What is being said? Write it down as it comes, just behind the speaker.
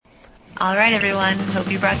All right, everyone.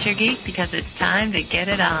 Hope you brought your geek because it's time to get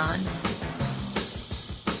it on.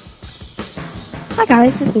 Hi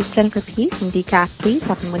guys, this is Jennifer P. from Geek Athletes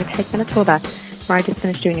up in Winnipeg, Manitoba, where I just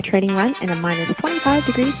finished doing a training run in a minus 25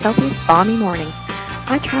 degrees Celsius balmy morning.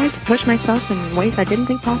 I tried to push myself in ways I didn't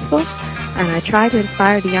think possible, and I tried to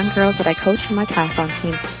inspire the young girls that I coach in my triathlon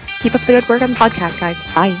team. Keep up the good work on the podcast, guys.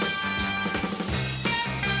 Bye.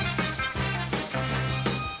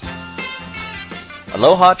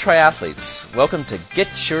 Aloha triathletes. Welcome to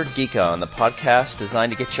Get Your Geek On, the podcast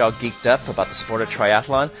designed to get y'all geeked up about the sport of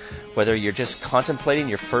triathlon, whether you're just contemplating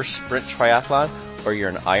your first sprint triathlon or you're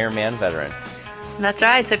an Ironman veteran. That's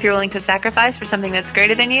right. So if you're willing to sacrifice for something that's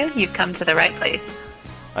greater than you, you've come to the right place.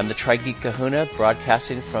 I'm the Tri-Geek Kahuna,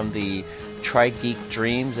 broadcasting from the Tri-Geek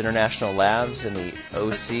Dreams International Labs in the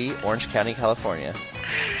OC, Orange County, California.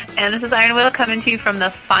 And this is Iron Wil coming to you from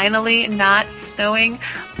the finally not snowing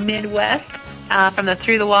Midwest, from the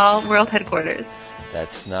Through the Wall World Headquarters.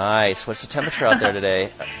 That's nice. What's the temperature out there today,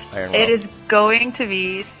 Iron Wil? It is going to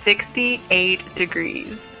be 68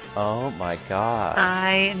 degrees. Oh my God.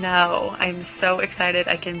 I know. I'm so excited.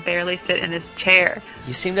 I can barely sit in this chair.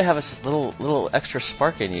 You seem to have a little extra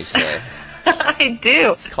spark in you today. I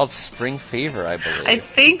do. It's called spring fever, I believe. I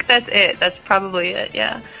think that's it. That's probably it,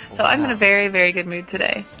 yeah. So wow. I'm in a very, very good mood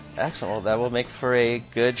today. Excellent. Well, that will make for a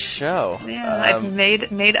good show. Yeah, I've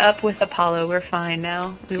made up with Apollo. We're fine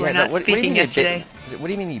now. We were not speaking yesterday. What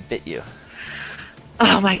do you mean he bit you?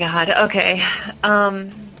 Oh, my God. Okay.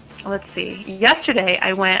 Let's see. Yesterday,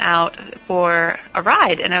 I went out for a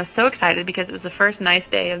ride, and I was so excited because it was the first nice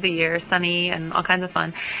day of the year, sunny and all kinds of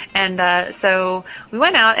fun. And so we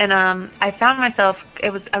went out, and I found myself, I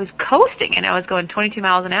was coasting, and I was going 22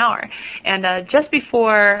 miles an hour. And just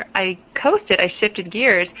before I coasted, I shifted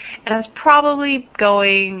gears, and I was probably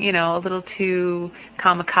going, a little too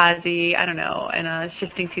kamikaze, I don't know, and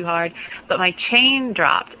shifting too hard. But my chain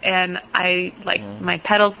dropped, and my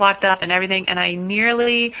pedals locked up and everything, and I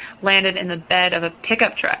nearly landed in the bed of a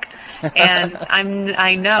pickup truck. And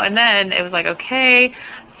I know, and then it was like, okay.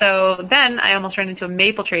 So then I almost ran into a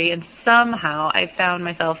maple tree, and somehow I found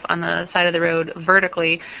myself on the side of the road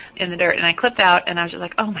vertically in the dirt, and I clipped out, and I was just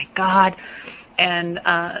like, oh my God. And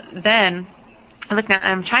then I looked at,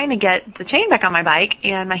 I'm trying to get the chain back on my bike,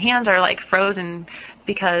 and my hands are like frozen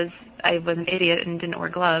because I was an idiot and didn't wear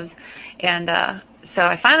gloves. And so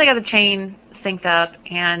I finally got the chain synced up,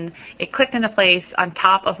 and it clicked into place on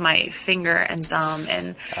top of my finger and thumb.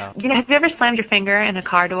 And have you ever slammed your finger in a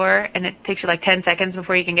car door, and it takes you like 10 seconds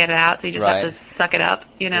before you can get it out, so you just have to suck it up,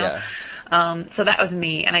 Yeah. So that was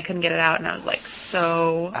me, and I couldn't get it out, and I was like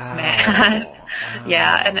so mad.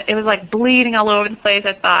 Yeah, and it was like bleeding all over the place.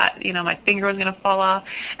 I thought, my finger was going to fall off.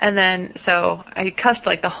 And then, so I cussed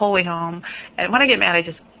like the whole way home. And when I get mad, I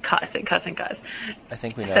just cuss and cuss and cuss. I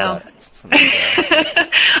think we know that from the show.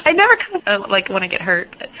 I never cuss like when I get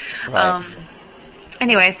hurt. But, right.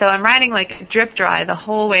 Anyway, so I'm riding like drip dry the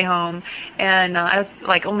whole way home, and I was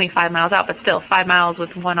like only 5 miles out, but still 5 miles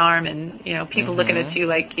with one arm, and people looking at you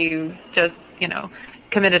like you just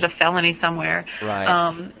committed a felony somewhere. Right.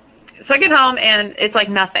 So I get home, and it's like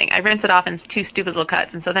nothing. I rinse it off, and it's 2 stupid little cuts,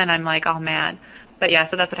 and so then I'm like all mad. But yeah,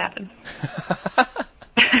 so that's what happened.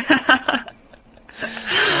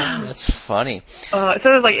 That's funny. So it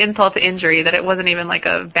was like insult to injury, that it wasn't even like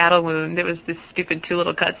a battle wound. It was this stupid 2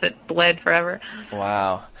 little cuts that bled forever.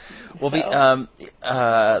 Wow. Well, God,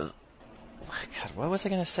 what was I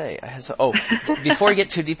going to say? Before we get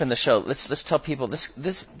too deep in the show, let's tell people this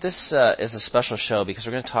is a special show because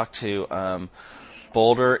we're going to talk to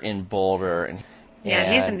Boulder in Boulder, and he's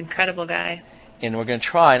an incredible guy. And we're going to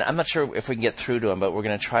try, and I'm not sure if we can get through to him, but we're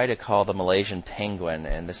going to try to call the Malaysian Penguin,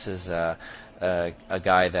 and this is a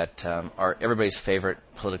guy that everybody's favorite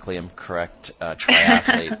politically incorrect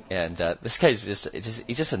triathlete, and this guy's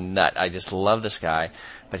he's just a nut. I just love this guy,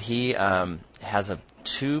 but he has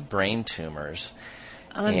 2 brain tumors.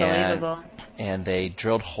 Unbelievable. And they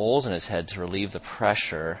drilled holes in his head to relieve the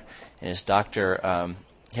pressure, and his doctor.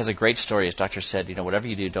 He has a great story. His doctor said, whatever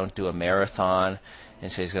you do, don't do a marathon. And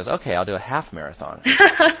so he goes, okay, I'll do a half marathon.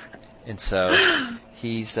 And so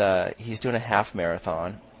he's doing a half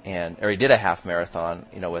marathon, or he did a half marathon,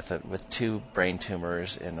 with 2 brain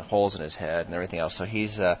tumors and holes in his head and everything else. So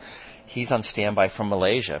he's on standby from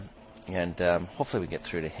Malaysia, and hopefully we get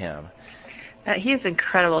through to him. He's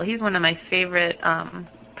incredible. He's one of my favorite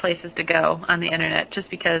places to go on the internet, just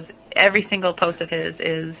because every single post of his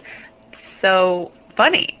is so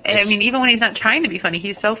funny. I mean, even when he's not trying to be funny,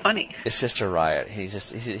 he's so funny. It's just a riot. He's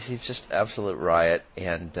just absolute riot.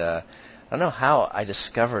 And I don't know how I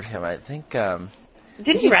discovered him. I think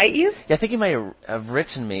Did he write you? Yeah, I think he might have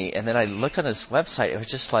written me, and then I looked on his website. It was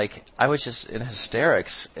just like I was just in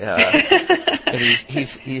hysterics. And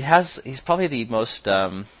he's probably the most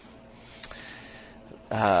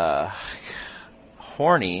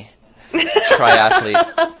horny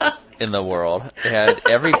triathlete in the world, and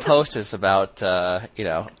every post is about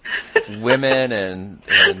women and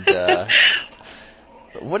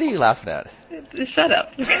what are you laughing at? Shut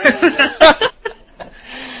up.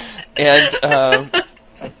 And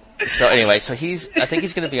so anyway, I think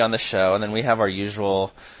he's going to be on the show, and then we have our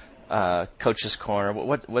usual coach's corner.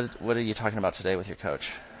 What are you talking about today with your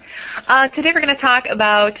coach? Today we're going to talk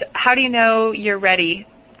about how do you know you're ready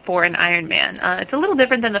for an Ironman. It's a little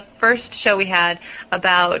different than the first show we had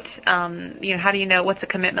about how do you know what's the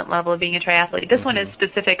commitment level of being a triathlete. This one is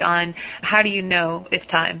specific on how do you know it's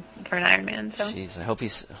time for an Ironman. So. Jeez, I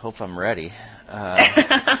hope I'm ready.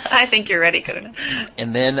 I think you're ready, Kahuna.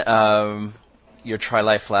 And then your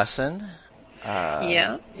Tri-Life lesson.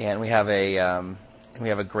 Yeah. And we have a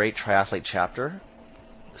great triathlete chapter.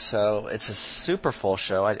 So it's a super full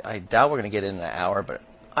show. I doubt we're going to get in an hour, but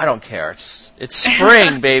I don't care. It's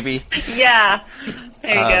spring, baby. Yeah.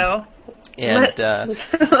 There you go.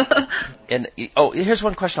 And here's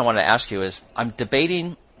one question I wanted to ask you is I'm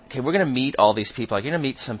debating. Okay, we're going to meet all these people. Like, you're going to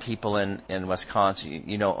meet some people in Wisconsin,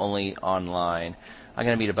 only online. I'm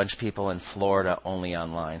going to meet a bunch of people in Florida, only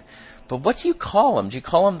online. But what do you call them? Do you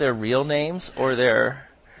call them their real names or their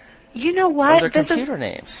computer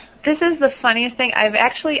names? This is the funniest thing. I've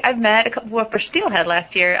met a couple for Steelhead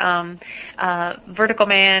last year, Vertical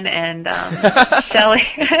Man and Shelly.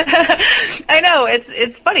 I know,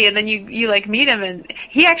 it's funny. And then you like meet him, and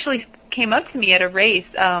he actually came up to me at a race.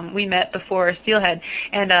 We met before Steelhead,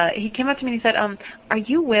 and he came up to me and he said, "Are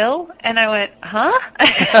you Will?" And I went, "Huh?"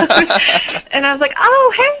 And I was like,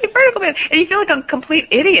 "Oh, hey, Vertical Man." And you feel like a complete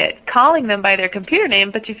idiot calling them by their computer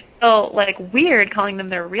name, but you feel like weird calling them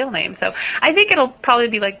their real name. So I think it'll probably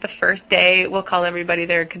be like the first day we'll call everybody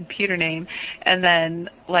their computer name, and then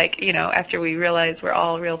after we realize we're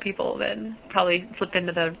all real people, then probably flip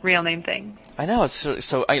into the real name thing. I know.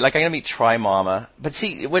 So I'm going to meet Tri Mama. But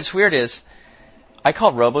see, what's weird is I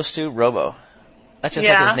call Robo Stu Robo. That's just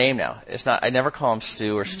like his name now. It's not. I never call him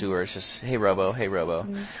Stu or Stuart. It's just hey Robo, hey Robo.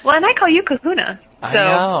 Well, and I call you Kahuna. So. I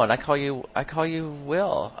know, and I call you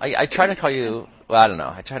Will. I try to call you. Well, I don't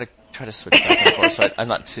know. I try to switch back and forth, so I'm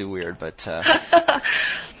not too weird. But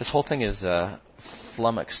this whole thing is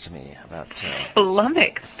flummoxed to me about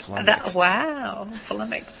flummoxed. Wow,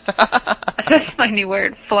 flummoxed. That's my new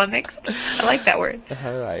word, flummoxed. I like that word.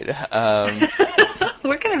 All right.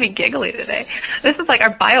 We're going to be giggly today. This is like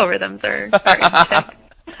our biorhythms are in check.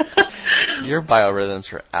 Your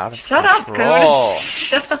biorhythms are out of control.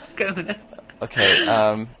 Shut up, Kahuna.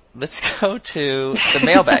 Okay, let's go to the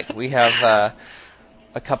mailbag. We have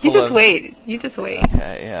a couple of... You just wait.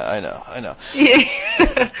 Okay, yeah, I know.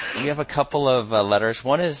 We have a couple of letters.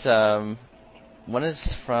 One is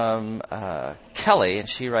from Kelly, and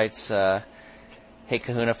she writes, "Hey,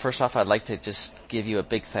 Kahuna, first off, I'd like to just give you a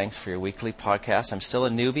big thanks for your weekly podcast. I'm still a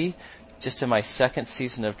newbie, just in my second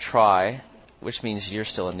season of Try," which means you're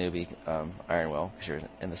still a newbie, Iron Wil, because you're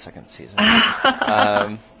in the second season.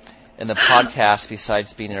 And the podcasts,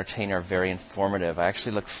 besides being entertaining, are very informative. I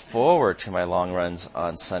actually look forward to my long runs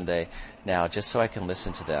on Sunday now, just so I can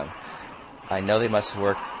listen to them. I know they must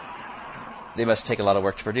take a lot of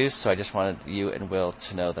work to produce, so I just wanted you and Will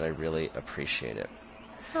to know that I really appreciate it.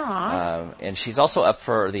 And she's also up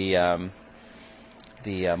for the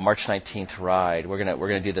March 19th ride. We're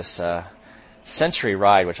gonna do this Century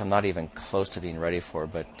ride, which I'm not even close to being ready for,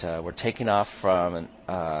 but we're taking off from.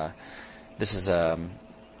 This is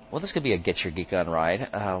this could be a Get Your Geek On ride.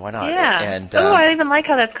 Why not? Yeah. And, I even like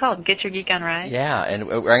how that's called, Get Your Geek On Ride. Yeah,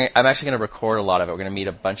 and I'm actually going to record a lot of it. We're going to meet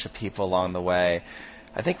a bunch of people along the way.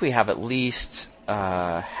 I think we have at least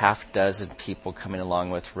half dozen people coming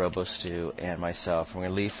along with RoboStu and myself. We're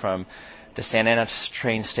going to leave from the Santa Ana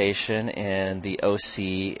train station in the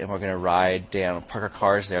OC, and we're going to ride down, park our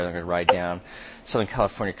cars there, and we're going to ride down Southern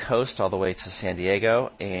California coast all the way to San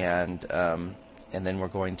Diego, and then we're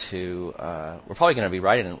going to we're probably going to be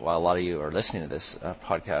riding while a lot of you are listening to this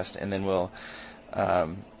podcast, and then we'll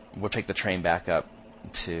take the train back up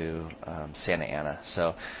to Santa Ana.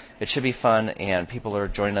 So it should be fun, and people are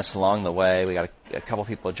joining us along the way. We got a couple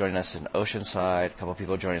people joining us in Oceanside, a couple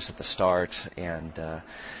people joining us at the start, and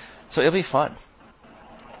so it'll be fun.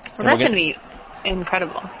 Well, that's going to be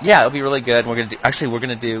incredible. Yeah, it'll be really good. We're going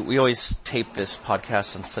to do. We always tape this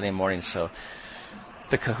podcast on Sunday morning, so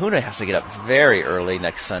the Kahuna has to get up very early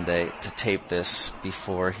next Sunday to tape this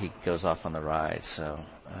before he goes off on the ride. So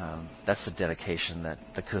That's the dedication that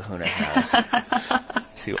the Kahuna has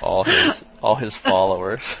to all his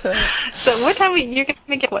followers. So what time you're going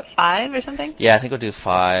to get? What, 5 or something? Yeah, I think we'll do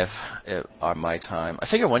 5 on my time. I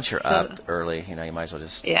figure once you're up early, you might as well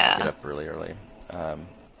just get up really early.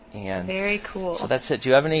 And very cool. So that's it. Do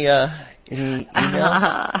you have any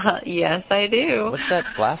emails? Yes, I do. What's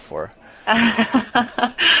that laugh for?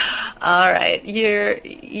 All right.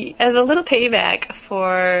 As a little payback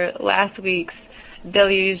for last week's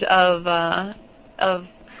deluge of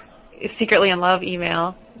secretly in love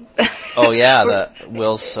email. Oh yeah, the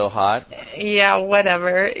Will's so hot. Yeah,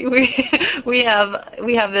 whatever. We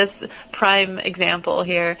have this prime example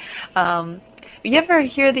here. You ever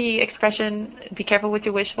hear the expression "Be careful what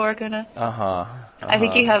you wish for," Kahuna? I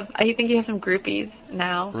think you have some groupies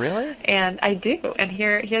now. Really? And I do. And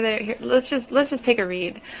here. Let's just take a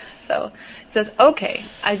read. So it says, "Okay,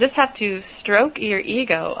 I just have to stroke your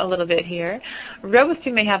ego a little bit here.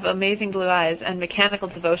 Robustu may have amazing blue eyes and mechanical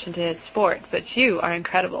devotion to his sport, but you are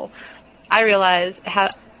incredible. I realize how."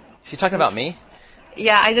 She's talking about me?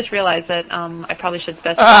 Yeah, I just realized that I probably should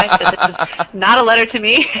specify that this is not a letter to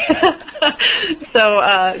me. So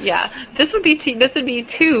yeah, this would be to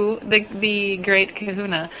the great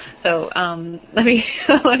Kahuna. So let me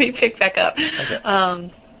pick back up. Okay.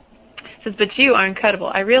 Says, but you are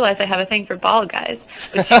incredible. I realize I have a thing for bald guys,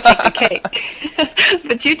 but you take the cake.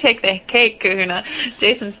 But you take the cake, Kahuna.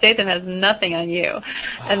 Jason Statham has nothing on you.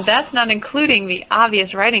 And that's not including the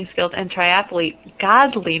obvious writing skills and triathlete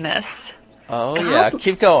godliness. Oh, yeah.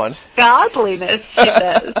 Keep going. Godliness, she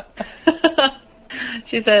says.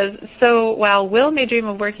 She says, so while Will may dream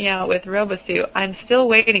of working out with Robustu, I'm still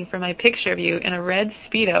waiting for my picture of you in a red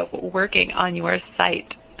Speedo working on your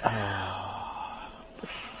site.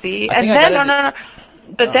 See? And then, no.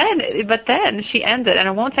 But then she ends it, and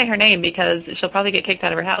I won't say her name because she'll probably get kicked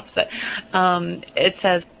out of her house, but it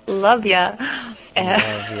says, love ya.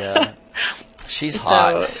 Love ya. She's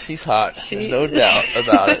hot. She's hot. There's no doubt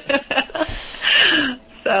about it.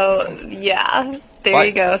 So, yeah, there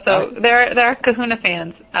you go. So there are Kahuna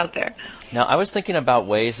fans out there. Now, I was thinking about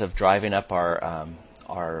ways of driving up our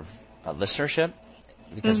listenership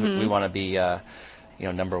because we want to be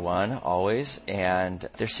number one always, and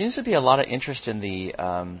there seems to be a lot of interest in the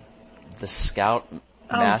Scout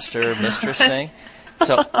Master Mistress thing.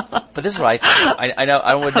 So, but this is what I think. I know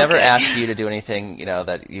I would never ask you to do anything,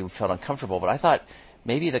 that you felt uncomfortable, but I thought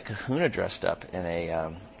maybe the Kahuna dressed up in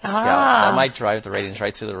a Scout. That might drive the ratings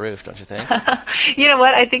right through the roof, don't you think? You know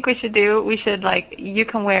what I think we should do? We should, you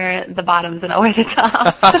can wear the bottoms and I'll wear the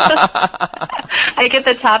top. I get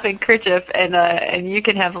the top in kerchief and you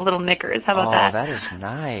can have little knickers. How about that? Oh, that is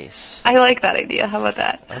nice. I like that idea. How about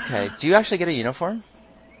that? Okay. Do you actually get a uniform?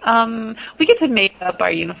 We get to make up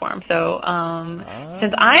our uniform. So,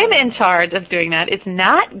 since I'm in charge of doing that, it's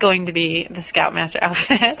not going to be the Scoutmaster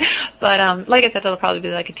outfit. But, like I said, it'll probably be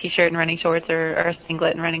like a t-shirt and running shorts or a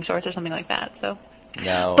singlet and running shorts or something like that. So.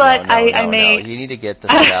 No, I may... You need to get the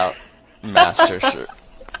Scoutmaster shirt.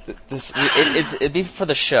 It'd be for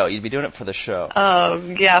the show. You'd be doing it for the show. Oh,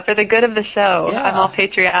 yeah, for the good of the show. Yeah. I'm all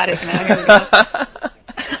patriotic now. Here we go.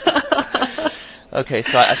 Okay,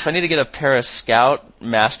 so I need to get a pair of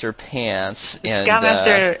Scoutmaster pants and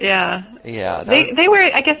Scoutmaster, yeah. Yeah. They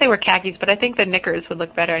wear, I guess they wear khakis, but I think the knickers would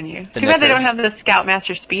look better on you. Too bad they don't have the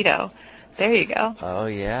Scoutmaster Speedo. There you go. Oh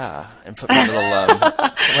yeah, and put my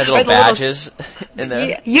little badges in there.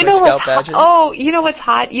 Yeah, you know Scout badges. Oh, you know what's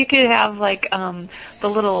hot? You could have the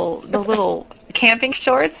little camping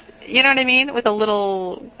shorts. You know what I mean? With a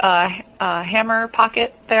little hammer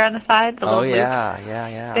pocket there on the side. Oh,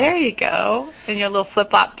 yeah. There you go. And your little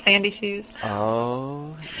flip-flop sandy shoes.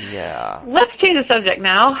 Oh, yeah. Let's change the subject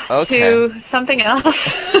now to something else.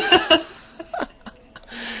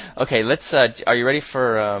 Okay, let's. Are you ready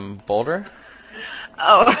for Boulder?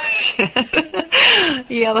 Oh,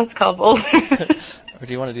 yeah, let's call Boulder. Or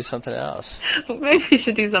do you want to do something else? Maybe we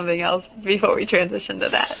should do something else before we transition to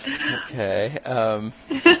that. Okay.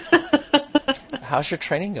 How's your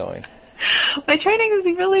training going? My training is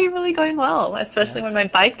really, really going well, especially when my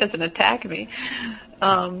bike doesn't attack me.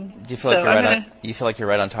 Do you feel like you feel like you're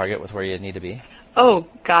right on target with where you need to be? Oh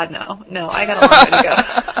God, no. I got a long way to go.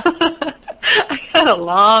 I got a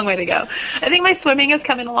long way to go. I think my swimming is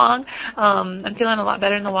coming along. I'm feeling a lot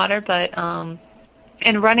better in the water, but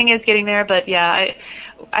and running is getting there. But yeah,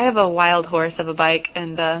 I have a wild horse of a bike,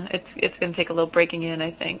 and it's going to take a little breaking in,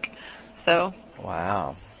 I think. So.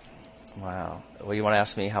 Wow. Well, you want to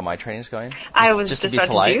ask me how my training's going? I was just about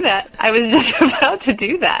to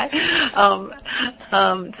do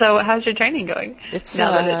that. So how's your training going?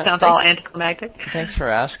 Now that it sounds all anticlimactic. Thanks for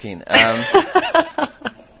asking.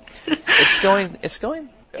 It's going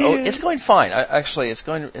Oh, it's going fine. Actually, it's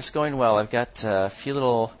going well. I've got a few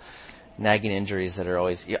little nagging injuries that are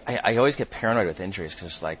always. I always get paranoid with injuries because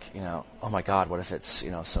it's like, oh my God, what if it's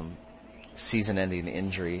some season-ending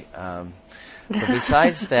injury? But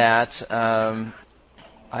besides that, I'm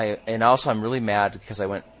really mad because I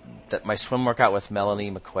went my swim workout with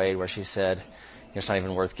Melanie McQuaid where she said it's not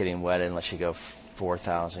even worth getting wet unless you go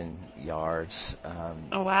 4,000 yards.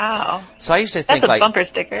 Oh, wow. So I used to think that's a bumper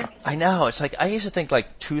sticker. I know. It's like I used to think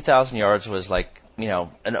like 2,000 yards was like,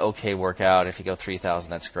 an okay workout. If you go 3,000,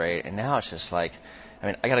 that's great. And now it's just like,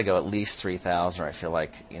 I got to go at least 3,000 or I feel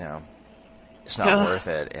like, it's not worth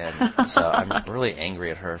it. And so I'm really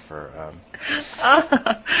angry at her for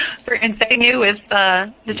infecting you with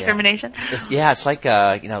discrimination. Yeah, it's like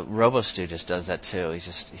RoboStew just does that too.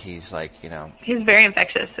 He's like he's very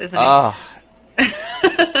infectious, isn't he? Oh,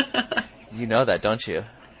 you know that, don't you?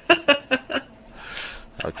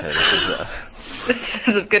 Okay, this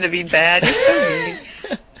is going to be bad.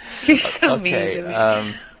 You're so mean. Okay, to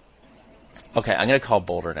me. Okay, I'm going to call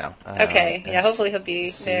Boulder now. Okay, hopefully he'll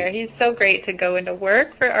be there. He's so great to go into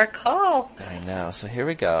work for our call. I know. So here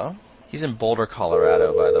we go. He's in Boulder,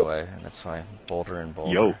 Colorado, by the way. And that's why Boulder and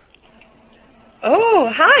Boulder. Yo.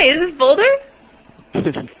 Oh, hi. Is this Boulder?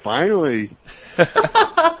 Finally.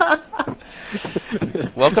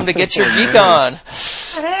 Welcome to Get Your Geek On.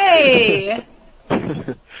 Hey.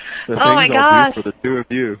 Oh my gosh. For the two of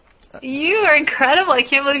you. You are incredible. I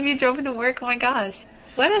can't believe you drove into work. Oh my gosh.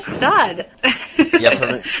 What a stud.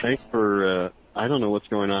 Thanks for, I don't know what's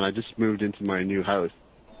going on. I just moved into my new house.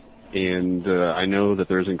 And I know that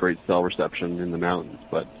there isn't great cell reception in the mountains,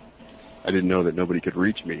 but I didn't know that nobody could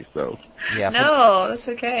reach me, so. Yeah, no, that's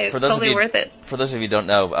okay. It's totally worth it. For those of you who don't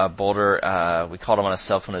know, Boulder, we called him on his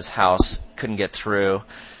cell phone at his house, couldn't get through.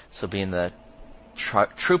 So being the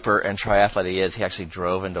trooper and triathlete he is, he actually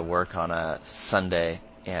drove into work on a Sunday,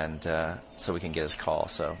 and so we can get his call.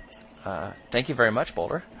 So thank you very much,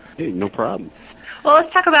 Boulder. Hey, no problem. Well,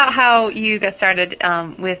 let's talk about how you got started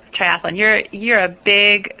with triathlon. You're a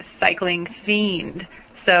big cycling fiend.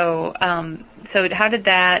 So how did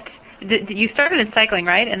that? You started in cycling,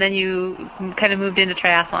 right? And then you kind of moved into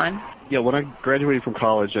triathlon. Yeah, when I graduated from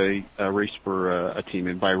college, I raced for a team,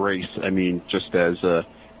 and by race, I mean just as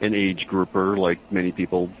an age grouper, like many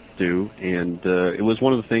people do. And it was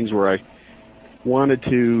one of the things where I wanted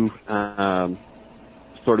to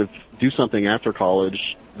sort of do something after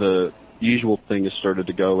college. The usual thing is started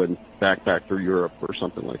to go and backpack through Europe or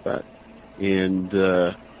something like that. And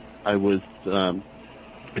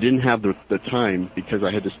I didn't have the time because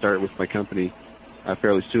I had to start with my company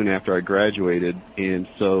fairly soon after I graduated, and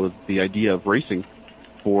so the idea of racing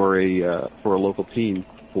for a local team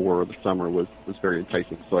for the summer was very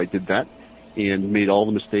enticing. So I did that and made all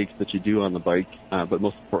the mistakes that you do on the bike, but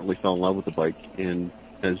most importantly fell in love with the bike. And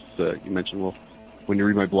as you mentioned, well, when you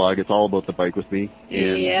read my blog, it's all about the bike with me.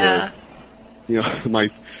 And, yeah.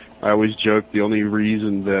 I always joke the only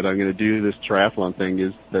reason that I'm going to do this triathlon thing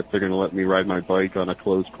is that they're going to let me ride my bike on a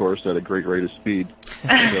closed course at a great rate of speed. So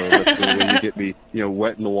that's the way you get me,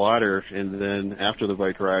 wet in the water, and then after the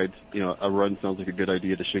bike ride, a run sounds like a good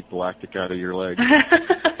idea to shake the lactic out of your leg.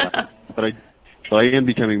 But I am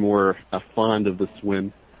becoming more fond of the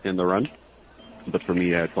swim and the run. But for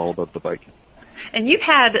me, it's all about the bike. And you've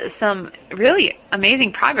had some really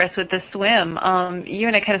amazing progress with the swim. You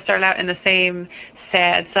and I kind of started out in the same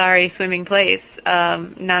sad, sorry swimming place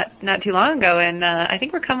not too long ago, and I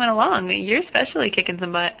think we're coming along. You're especially kicking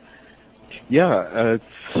some butt. Yeah,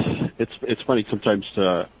 it's funny sometimes.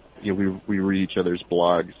 We read each other's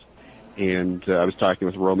blogs, and I was talking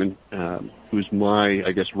with Roman, who's my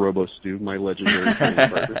RoboStew, my legendary training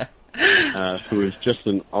partner. Who is just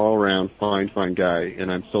an all-around fine guy, and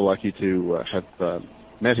I'm so lucky to have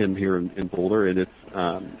met him here in Boulder, and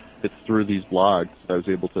it's through these blogs that I was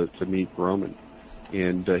able to meet Roman,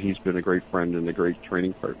 and he's been a great friend and a great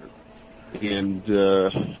training partner. And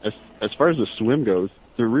as far as the swim goes,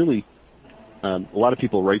 there really a lot of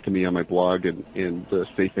people write to me on my blog and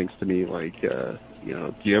say things to me like, do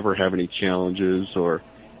you ever have any challenges, or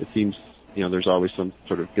it seems there's always some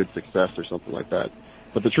sort of good success or something like that.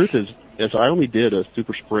 But the truth is I only did a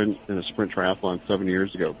super sprint and a sprint triathlon 7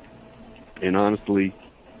 years ago. And honestly,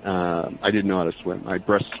 I didn't know how to swim. I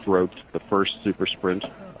breaststroked the first super sprint,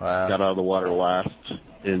 got out of the water last,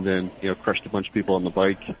 and then, crushed a bunch of people on the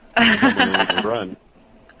bike and run.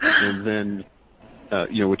 And then,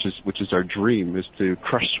 which is our dream, is to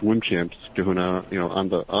crush swim champs, Kahuna, on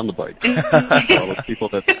the bike. All those people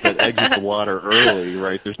that exit the water early,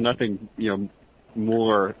 right? There's nothing,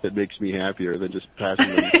 more that makes me happier than just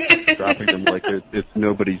passing them, dropping them like it's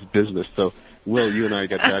nobody's business. So, Will, you and I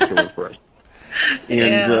got that going for us.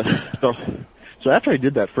 And so after I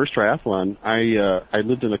did that first triathlon, I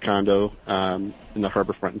lived in a condo in the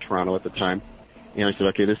harborfront in Toronto at the time, and I said,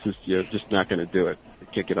 okay, this is just not going to do it. I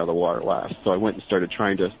can't get out of the water last. So I went and started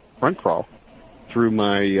trying to front crawl through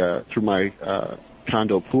my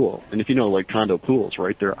condo pool. And if you know, like, condo pools,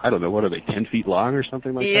 right, they're, I don't know, what are they, 10 feet long or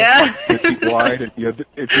something like that? 10 feet wide. And,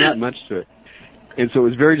 it's not much to it. And so it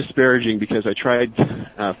was very disparaging because I tried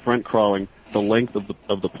front crawling the length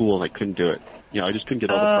of the pool and I couldn't do it. I just couldn't get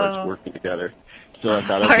all the parts working together. So I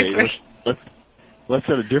thought, okay, let's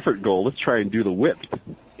set a different goal. Let's try and do the width.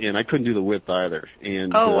 And I couldn't do the width either.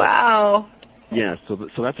 And wow. Yeah, so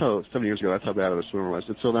that's how 7 years ago, that's how bad of a swimmer I was.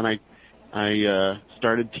 And so then I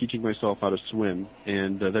started teaching myself how to swim,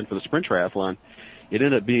 and then for the sprint triathlon, it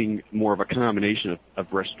ended up being more of a combination of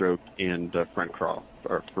breaststroke and front crawl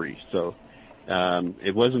or free. So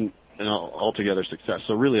it wasn't an altogether success.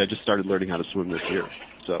 So really, I just started learning how to swim this year.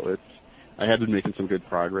 So I had been making some good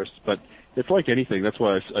progress, but it's like anything. That's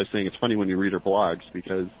why I was saying it's funny when you read her blogs,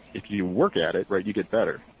 because if you work at it, right, you get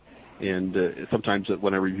better. And sometimes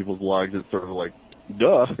when I read people's blogs, it's sort of like,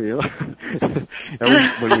 duh, when we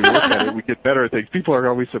look at it, we get better at things. People are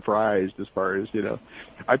always surprised as far as,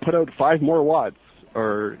 I put out 5 more watts,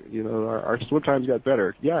 or, our swim times got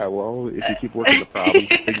better. Yeah, well, if you keep working the problem,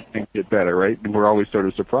 things get better, right? And we're always sort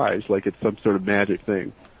of surprised, like it's some sort of magic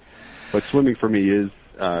thing. But swimming for me is,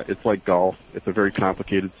 it's like golf. It's a very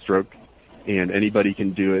complicated stroke, and anybody can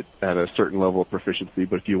do it at a certain level of proficiency,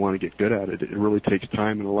 but if you want to get good at it, it really takes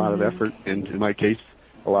time and a lot of effort, and in my case,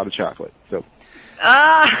 a lot of chocolate. So.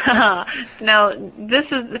 Now this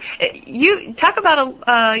is, you talk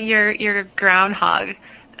about your groundhog,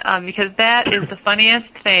 because that is the funniest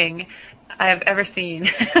thing I've ever seen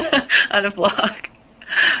on a blog.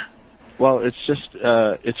 Well, it's just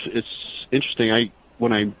it's interesting.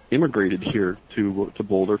 When I immigrated here to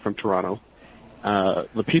Boulder from Toronto, a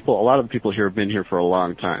lot of the people here have been here for a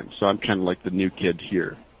long time, so I'm kind of like the new kid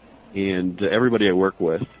here, and everybody I work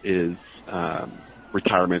with is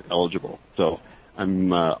retirement eligible. So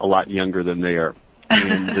I'm a lot younger than they are,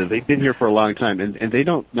 and they've been here for a long time, and they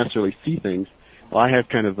don't necessarily see things. Well, I have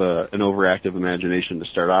kind of an overactive imagination to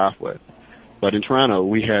start off with, but in Toronto,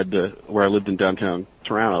 we had where I lived in downtown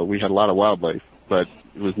Toronto, we had a lot of wildlife, but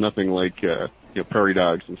it was nothing like prairie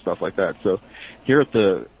dogs and stuff like that. So here at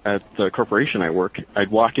the corporation I work,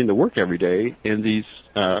 I'd walk into work every day, and these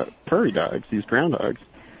prairie dogs, these ground dogs,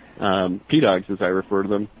 P-dogs as I refer to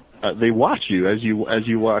them, they watch you as you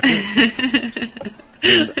walk in.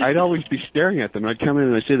 And I'd always be staring at them. I'd come in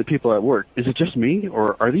and I'd say to the people at work, "Is it just me,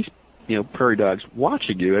 or are these prairie dogs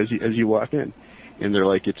watching you as you walk in?" And they're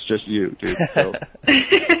like, "It's just you, dude."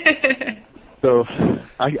 So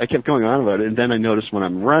I kept going on about it, and then I noticed when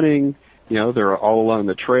I'm running, they're all along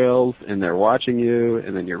the trails and they're watching you,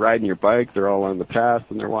 and then you're riding your bike, they're all along the path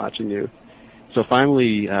and they're watching you. So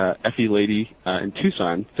finally, Effie lady in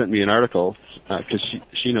Tucson sent me an article because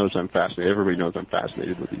she knows I'm fascinated. Everybody knows I'm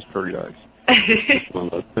fascinated with these prairie dogs. It's one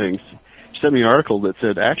of those things. She sent me an article that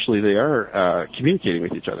said actually they are communicating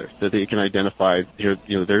with each other, that they can identify.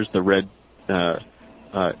 There's the red, the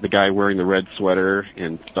guy wearing the red sweater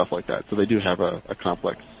and stuff like that. So they do have a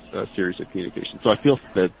complex series of communication. So I feel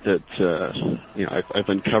that I've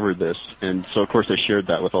uncovered this, and so of course I shared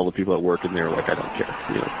that with all the people at work, and they were like, "I don't care."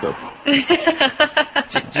 So.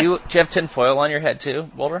 Do you have tinfoil on your head too,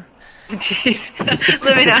 Boulder? Jeez.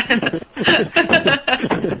 Living on.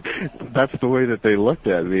 That's the way that they looked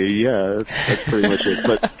at me. Yeah, that's pretty much it.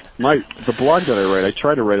 But the blog that I write, I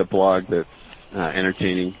try to write a blog that's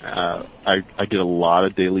entertaining. I get a lot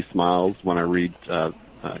of daily smiles when I read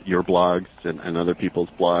your blogs and other people's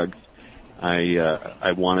blogs.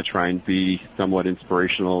 I want to try and be somewhat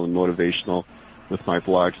inspirational and motivational with my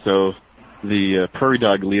blog. So the Prairie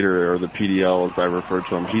Dog Leader, or the PDL as I refer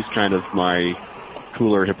to him, he's kind of my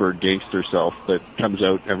cooler, hipper gangster self that comes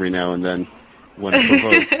out every now and then when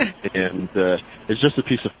provoked. And it's just a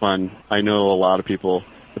piece of fun. I know a lot of people,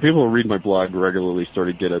 the people who read my blog regularly sort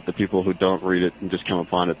of get it. The people who don't read it and just come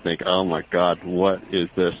upon it think, "Oh my God, what is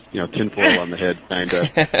this? Tinfoil on the head kind of,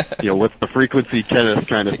 what's the frequency tennis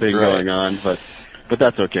kind of thing going on?" But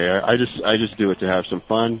that's okay. I just do it to have some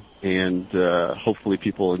fun, and hopefully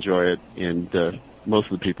people enjoy it, and most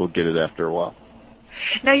of the people get it after a while.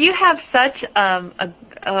 Now you have such how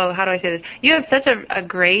do I say this? You have such a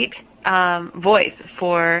great voice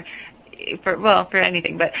for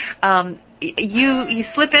anything, but you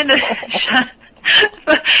slip into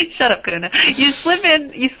Shut up, Kahuna. You slip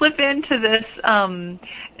into this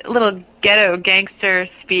little ghetto gangster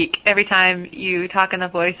speak every time you talk in the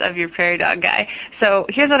voice of your prairie dog guy. So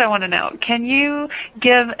here's what I want to know. Can you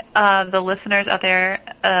give the listeners out there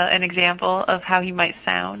an example of how he might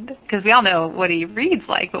sound? Because we all know what he reads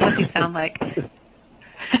like, but what's he sound like?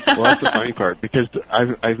 Well, that's the funny part, because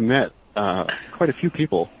I've met quite a few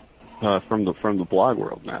people from the blog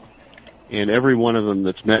world now. And every one of them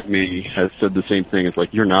that's met me has said the same thing. It's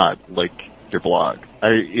like, you're not like your blog.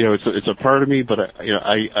 It's a part of me, but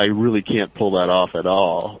I really can't pull that off at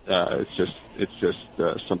all. It's just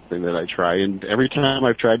something that I try. And every time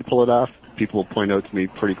I've tried to pull it off, people point out to me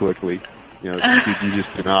pretty quickly, you just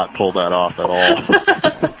cannot pull that off at all.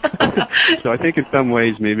 So I think in some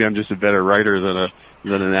ways maybe I'm just a better writer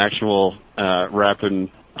than an actual rapping,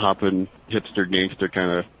 hopping, hipster gangster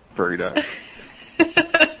kind of prairie dog.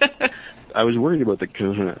 I was worried about the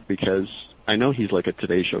Kahuna because I know he's like a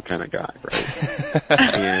Today Show kind of guy, right?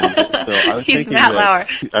 And so I was thinking Matt Lauer.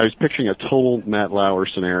 I was picturing a total Matt Lauer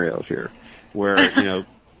scenario here, where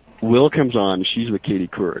Wil comes on, she's with Katie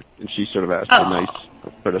Couric, and she sort of asks a nice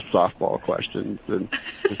sort of softball questions and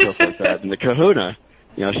stuff like that. And the Kahuna,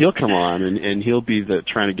 he'll come on and he'll be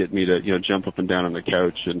trying to get me to jump up and down on the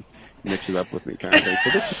couch and mix it up with me kind of thing. So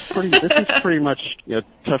this is pretty much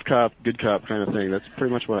tough cop, good cop kind of thing. That's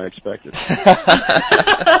pretty much what I expected.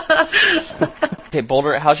 Okay,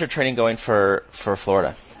 Boulder, how's your training going for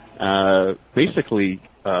Florida? Basically,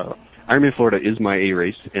 Ironman Florida is my A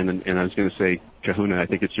race, and I was going to say, Kahuna, I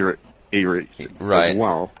think it's your A race right. as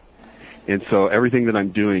well. And so everything that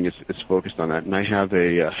I'm doing is focused on that. And I have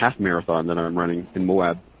a half marathon that I'm running in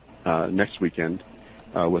Moab next weekend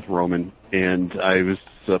with Roman. And I was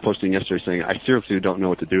posting yesterday saying I seriously don't know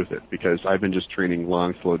what to do with it, because I've been just training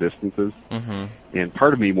long, slow distances. Mm-hmm. And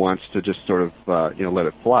part of me wants to just sort of let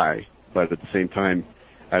it fly, but at the same time,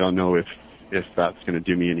 I don't know if that's going to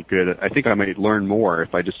do me any good. I think I might learn more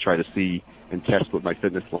if I just try to see and test what my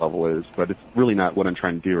fitness level is, but it's really not what I'm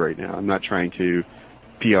trying to do right now. I'm not trying to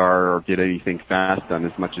PR or get anything fast done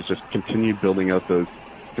as much as just continue building out those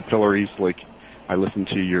capillaries. Like, I listened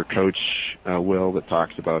to your coach, Wil, that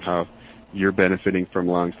talks about how you're benefiting from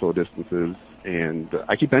long, slow distances, and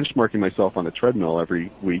I keep benchmarking myself on the treadmill every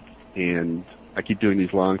week, and I keep doing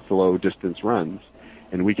these long, slow distance runs,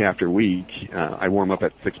 and week after week, I warm up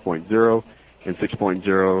at 6.0, and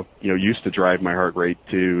 6.0, used to drive my heart rate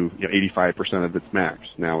to 85% of its max.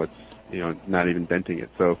 Now it's not even denting it.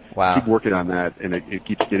 So wow. Keep working on that, and it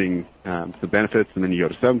keeps getting the benefits, and then you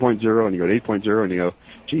go to 7.0, and you go to 8.0, and you go,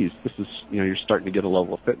 geez, this is, you're starting to get a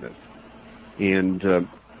level of fitness. And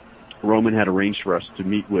Roman had arranged for us to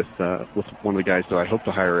meet with one of the guys that I hope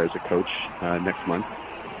to hire as a coach next month,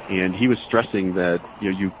 and he was stressing that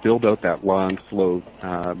you build out that long, slow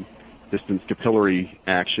distance capillary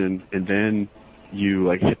action, and then you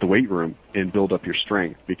hit the weight room and build up your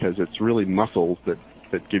strength, because it's really muscles that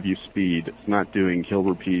give you speed. It's not doing hill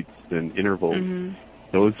repeats and intervals. Mm-hmm.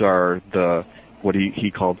 Those are what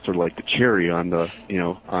he called sort of like the cherry on the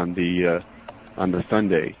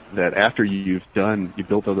sundae, that after you've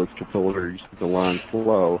built all those capillaries, the long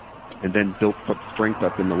flow, and then put strength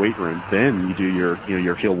up in the weight room, then you do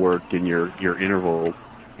your hill work and your intervals,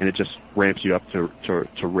 and it just ramps you up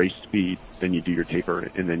to race speed. Then you do your taper,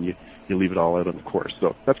 and then you leave it all out on the course.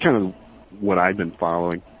 So that's kind of what I've been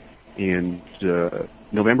following. And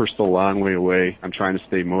November's still a long way away. I'm trying to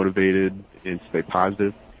stay motivated and stay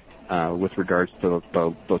positive with regards to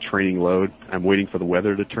the training load. I'm waiting for the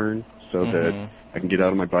weather to turn so that I can get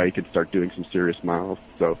out on my bike and start doing some serious miles.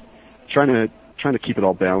 So trying to keep it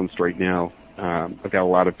all balanced right now. I've got a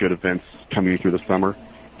lot of good events coming through the summer,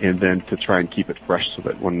 and then to try and keep it fresh so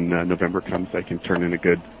that when November comes, I can turn in a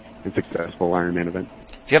good and successful Ironman event.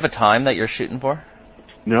 Do you have a time that you're shooting for?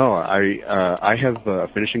 No, I have a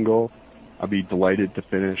finishing goal. I'll be delighted to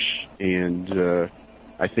finish, and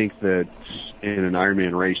I think that in an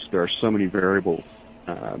Ironman race, there are so many variables.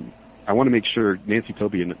 I want to make sure, Nancy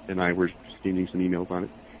Toby and I were sending some emails on it,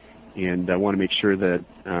 and I want to make sure that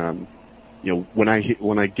when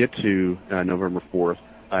I get to November 4th,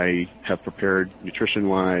 I have prepared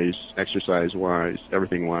nutrition-wise, exercise-wise,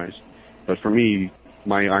 everything-wise. But for me,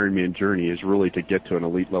 my Ironman journey is really to get to an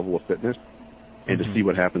elite level of fitness and to see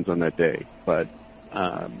what happens on that day. But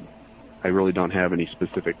I really don't have any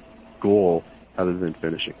specific goal other than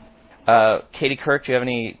finishing. Katie Couric, do you have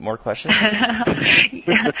any more questions?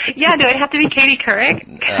 Yeah, do I have to be Katie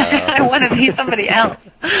Couric? I want to be somebody else.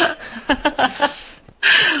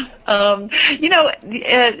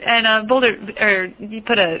 Boulder, or you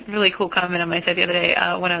put a really cool comment on my site the other day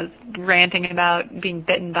when I was ranting about being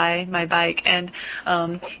bitten by my bike, and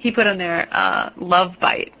he put on there love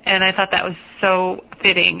bite, and I thought that was so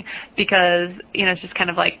fitting because it's just kind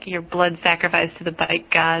of like your blood sacrifice to the bike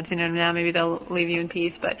gods. Now maybe they'll leave you in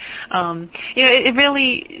peace, but it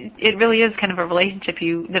really is kind of a relationship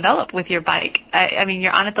you develop with your bike. I mean,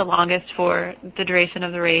 you're on it the longest for the duration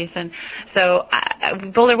of the race, and so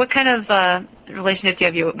Boulder, what kind of relationship do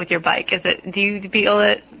you have with your bike? Do you feel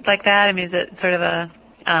it like that? I mean, is it sort of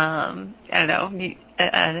an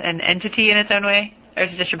entity in its own way, or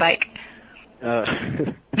is it just your bike?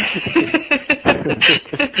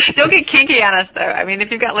 Don't get kinky on us, though. I mean,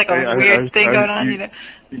 if you've got like a weird thing going on,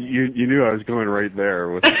 You knew I was going right there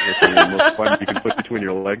with the most fun you can put between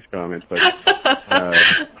your legs comment, but that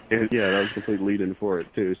was a complete lead-in for it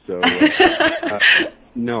too. So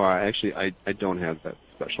no, I don't have that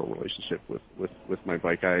special relationship with my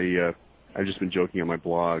bike. I've just been joking on my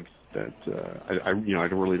blogs that I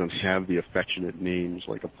really don't have the affectionate names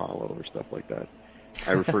like Apollo or stuff like that.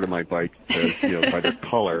 I refer to my bike as by their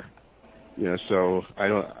color. So I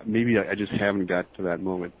just haven't got to that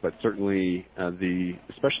moment, but certainly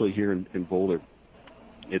especially here in Boulder,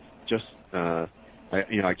 it's just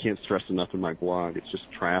I can't stress enough in my blog. It's just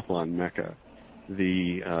triathlon mecca.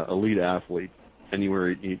 The elite athlete,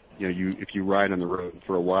 anywhere if you ride on the road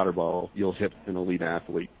for a water bottle, you'll hit an elite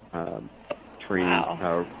athlete training.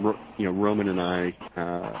 Wow. Roman and I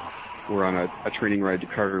were on a training ride to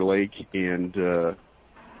Carter Lake, and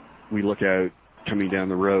we look out coming down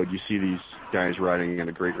the road. You see these guys riding at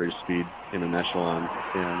a great rate of speed in an echelon,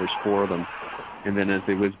 and there's 4 of them. And then as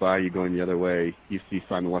they whiz by you going the other way, you see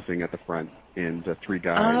Simon Lessing at the front and 3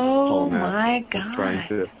 guys. Oh my God!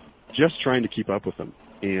 Just trying to keep up with them.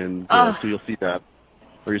 And so you'll see that,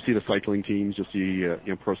 or you'll see the cycling teams. You'll see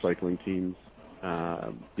pro cycling teams.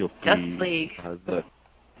 You'll see the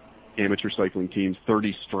amateur cycling teams,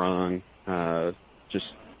 30 strong, just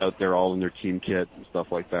out there all in their team kit and stuff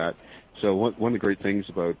like that. So one of the great things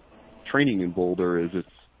about training in Boulder is it's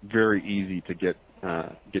very easy to get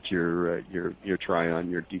your try on,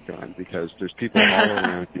 your Geek on, because there's people all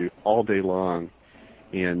around you all day long.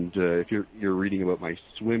 And if you're reading about my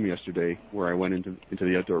swim yesterday, where I went into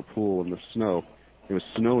the outdoor pool in the snow, it was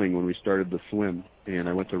snowing when we started the swim, and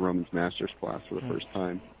I went to Roman's master's class for the first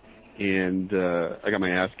time, and I got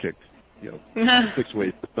my ass kicked, 6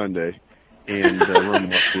 ways to Sunday, and Roman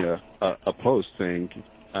left me a post saying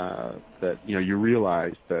that you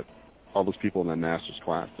realize that all those people in that master's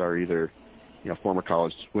class are either former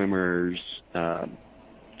college swimmers,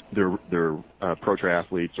 they're pro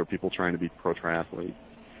triathletes, or people trying to be pro triathletes.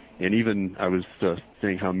 And even I was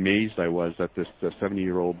saying how amazed I was at this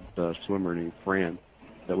 70-year-old swimmer named Fran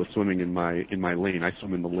that was swimming in my lane. I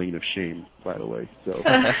swim in the lane of shame, by the way. So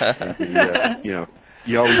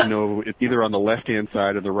you always know it's either on the left-hand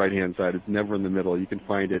side or the right-hand side. It's never in the middle. You can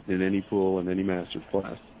find it in any pool in any master's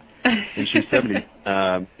class. And she's 70,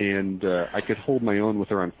 and I could hold my own with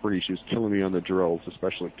her on free. She was killing me on the drills,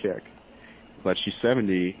 especially kick. But she's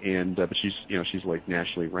 70, and but she's like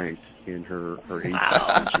nationally ranked in her age.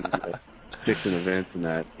 Wow. She kicks in events and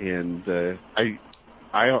that. And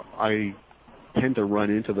I tend to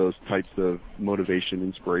run into those types of motivation,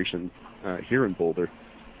 inspiration here in Boulder,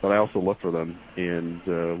 but I also look for them.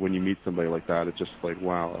 And when you meet somebody like that, it's just like,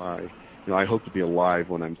 wow, I hope to be alive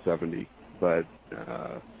when I'm 70. But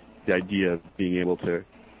the idea of being able to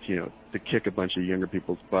kick a bunch of younger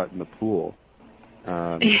people's butt in the pool,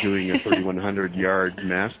 doing a 3,100-yard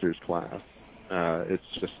master's class, that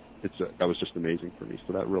was just amazing for me.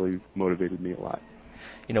 So that really motivated me a lot.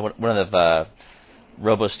 One of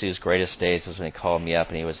RoboStu's greatest days was when he called me up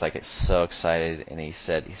and he was like so excited, and he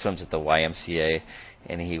said he swims at the YMCA,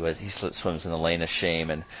 and he swims in the lane of shame,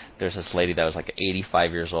 and there's this lady that was like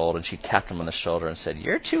 85 years old, and she tapped him on the shoulder and said,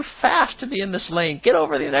 "You're too fast to be in this lane. Get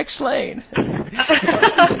over the next lane."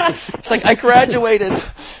 It's like, I graduated.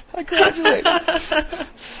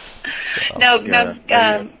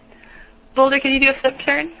 Boulder, can you do a flip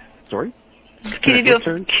turn? Sorry? Can you do a flip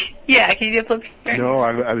turn? Yeah, can you do a flip turn? No,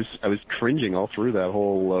 I was cringing all through that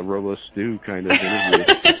whole RoboStu kind of interview.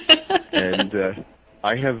 And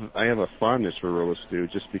I have a fondness for RoboStu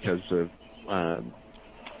just because of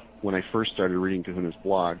when I first started reading Kahuna's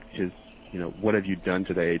blog, his what have you done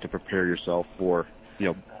today to prepare yourself for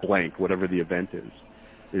blank, whatever the event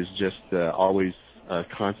is just always a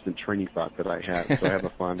constant training thought that I have. So I have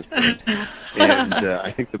a fondness for it. And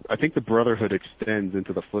I think the brotherhood extends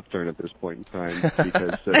into the flip turn at this point in time,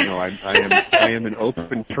 because I am an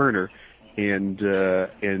open turner, and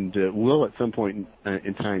will at some point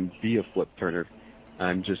in time be a flip turner.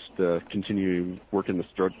 I'm just continuing working this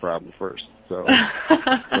drug problem first. So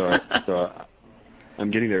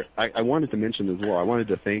I'm getting there. I wanted to mention as well, I wanted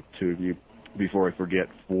to thank two of you before I forget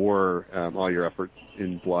for all your efforts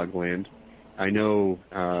in Blogland. I know,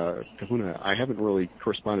 Kahuna, I haven't really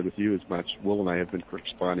corresponded with you as much. Will and I have been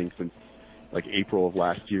corresponding since like April of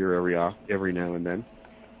last year every now and then.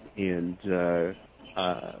 And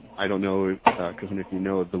I don't know, Kahuna, if you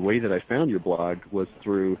know, the way that I found your blog was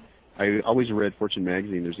through, I always read Fortune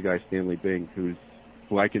magazine. There's a guy, Stanley Bing,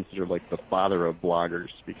 who I consider like the father of bloggers,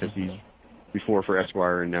 because he's before for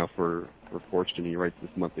Esquire and now for Fortune. He writes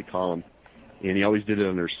this monthly column. And he always did it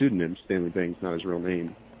under a pseudonym. Stanley Bing's not his real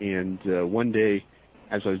name. And one day,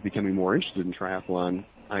 as I was becoming more interested in triathlon,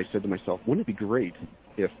 I said to myself, wouldn't it be great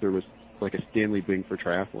if there was like a Stanley Bing for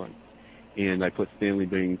triathlon? And I put Stanley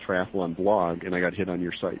Bing Triathlon blog, and I got hit on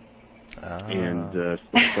your site. And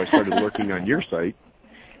so I started working on your site,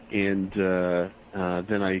 and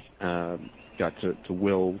then I got to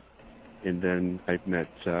Will, and then I've met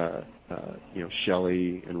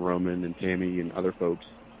Shelley and Roman and Tammy and other folks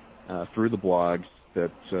through the blogs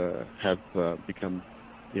that have become,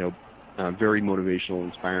 very motivational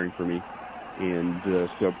and inspiring for me. And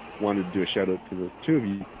so I wanted to do a shout-out to the two of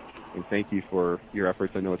you and thank you for your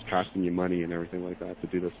efforts. I know it's costing you money and everything like that to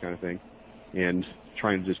do this kind of thing. And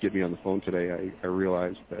trying to just get me on the phone today, I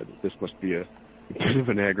realized that this must be a bit of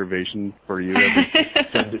an aggravation for you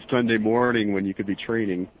every Sunday morning when you could be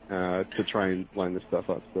training to try and line this stuff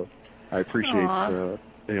up. So I appreciate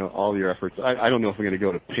all your efforts. I don't know if I'm going to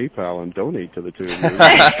go to PayPal and donate to the two of you.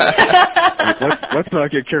 Let's not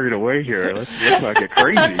get carried away here. Let's not get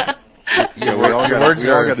crazy. We all got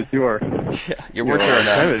to do our. Your words are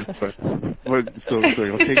enough. So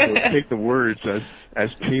you'll take the words as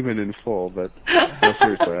payment in full. But no,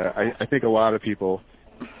 seriously, I think a lot of people.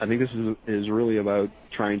 I think this is really about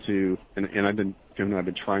trying to, and I've been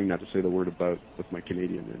trying not to say the word about with my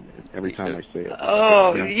Canadian, and every time I say it.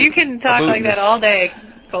 Oh, you can talk like that all day,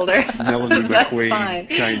 Boulder. Melanie McQuaid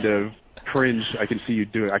kind of cringe. I can see you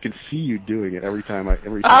do it. I can see you doing it every time.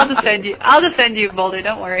 I'll defend you. I'll defend you, Boulder.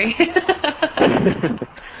 Don't worry.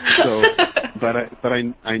 But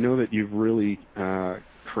I know that you've really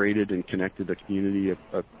created and connected a community of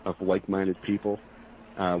like-minded people.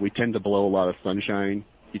 We tend to blow a lot of sunshine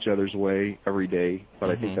each other's way every day, but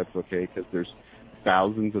I think that's okay because there's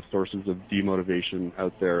thousands of sources of demotivation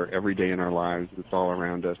out there every day in our lives. It's all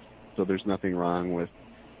around us. So there's nothing wrong with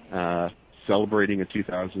celebrating a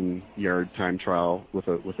 2,000-yard time trial with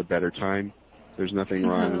a better time. There's nothing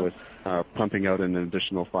wrong with pumping out an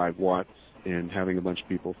additional 5 watts and having a bunch of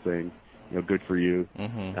people saying, good for you.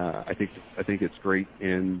 I think it's great,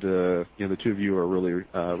 and the two of you are really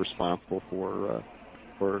responsible for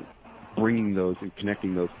bringing those and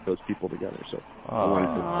connecting those people together. So I wanted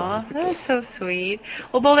to that's so sweet.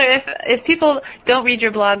 Well, Boulder, if people don't read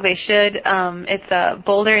your blog, they should. It's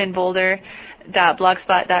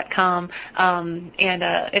boulderandboulder.blogspot.com. And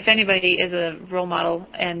if anybody is a role model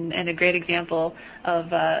and a great example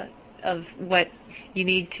of what you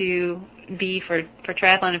need to be for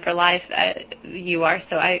triathlon and for life, you are.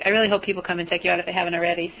 So I really hope people come and check you out if they haven't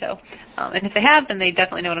already. So, and if they have, then they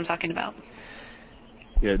definitely know what I'm talking about.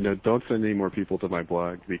 Yeah, no, don't send any more people to my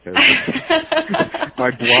blog because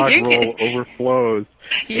my blog roll overflows.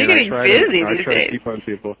 You're getting busy I these try days. to keep on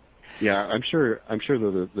people. Yeah, I'm sure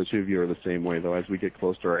the two of you are the same way though. As we get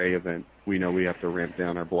close to our A event, we know we have to ramp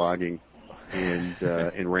down our blogging and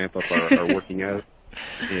ramp up our working out.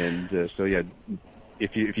 And so yeah,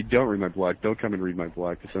 if you don't read my blog, don't come and read my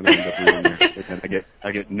blog because then I end up reading it, and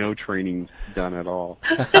I get no training done at all.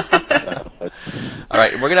 All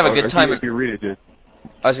right, we're gonna have a good time. If you read it,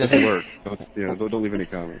 I was gonna say, work. Don't leave any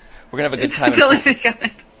comments. We're gonna have a good time.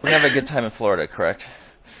 We're gonna have a good time in Florida, correct?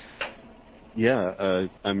 Yeah,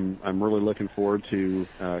 I'm really looking forward to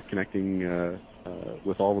connecting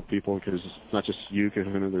with all the people because it's not just you,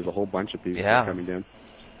 Kahuna. There's a whole bunch of people coming down.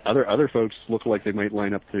 Other folks look like they might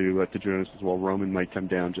line up to join us as well. Roman might come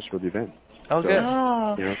down just for the event. Oh, good.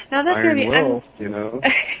 Oh, now that's Iron really. Wil,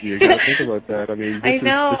 you got to think about that. I mean, this is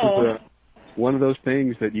one of those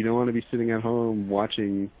things that you don't want to be sitting at home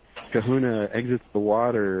watching Kahuna exits the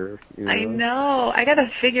water. I know. I got to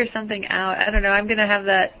figure something out. I don't know. I'm going to have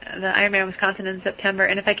the Ironman Wisconsin in September,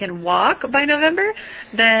 and if I can walk by November,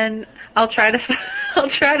 then I'll try to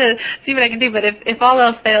see what I can do. But if all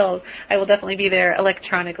else fails, I will definitely be there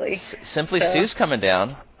electronically. Simply Stu's coming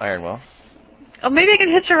down, Iron Wil. Oh, maybe I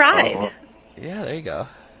can hitch a ride. Oh. Yeah, there you go.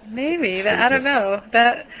 Maybe, but I don't know.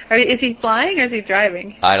 Is he flying or is he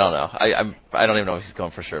driving? I don't know. I don't even know if he's going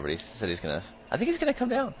for sure, but he said I think he's gonna come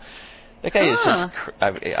down. That guy is just.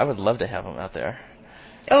 I would love to have him out there.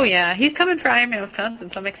 Oh, yeah. He's coming for Ironman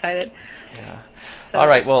Wisconsin, so I'm excited. Yeah. So. All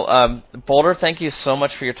right. Well, Boulder, thank you so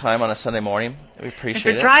much for your time on a Sunday morning. We appreciate it.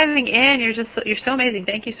 And for driving in, you're so amazing.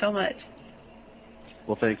 Thank you so much.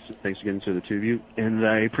 Well, thanks again to the two of you, and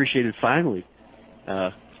I appreciated finally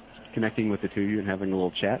connecting with the two of you and having a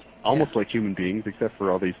little chat, almost like human beings, except for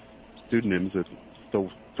all these pseudonyms that still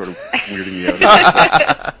sort of weirding me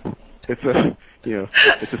out. It's a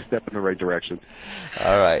step in the right direction.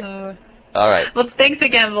 All right. All right. Well, thanks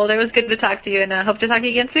again, Boulder. It was good to talk to you, and I hope to talk to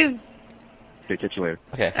you again soon. Okay, catch you later.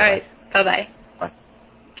 Okay. All right. Bye-bye. Bye.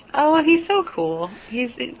 Oh, he's so cool.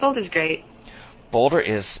 Boulder's great. Boulder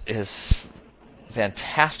is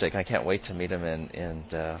fantastic. I can't wait to meet him in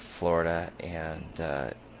Florida.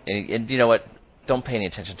 And you know what? Don't pay any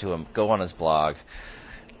attention to him. Go on his blog.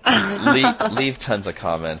 leave tons of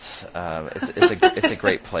comments. It's a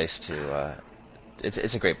great place to.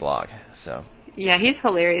 It's a great blog. So. Yeah, he's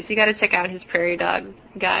hilarious. You got to check out his prairie dog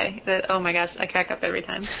guy. Oh my gosh, I crack up every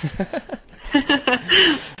time.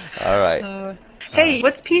 All right. Hey,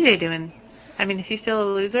 what's PJ doing? I mean, is he still a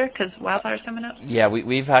loser because Wildflower's coming up? Yeah,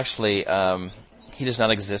 we've actually. He does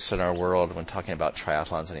not exist in our world when talking about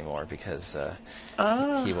triathlons anymore because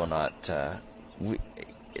he will not.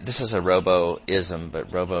 This is a Robo-ism,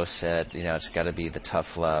 but Robo said, it's got to be the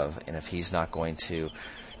tough love, and if he's not going to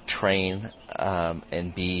train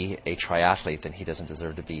and be a triathlete, then he doesn't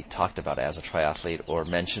deserve to be talked about as a triathlete or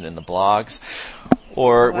mentioned in the blogs.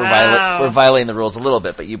 Or we're violating the rules a little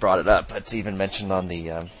bit, but you brought it up. It's even mentioned on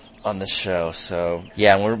the show. So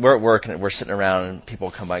yeah, we're at work and we're sitting around and people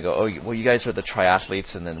come by and go, "Oh, well, you guys are the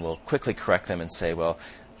triathletes," and then we'll quickly correct them and say, "Well,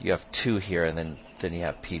 you have two here, and then you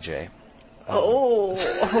have PJ." Ouch.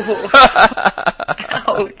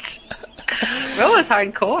 Robo's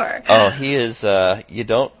hardcore. Oh, he is. You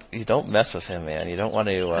don't mess with him, man. You don't want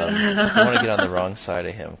to. You don't want to get on the wrong side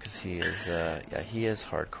of him because he is. He is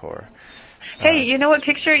hardcore. Hey, you know what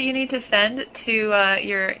picture you need to send to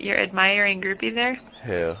your admiring groupie there?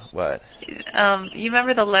 Who? What? You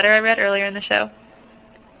remember the letter I read earlier in the show?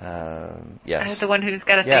 Yes. The one who's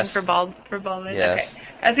got a thing for baldness. Yes. Okay.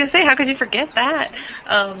 I was gonna say, how could you forget that?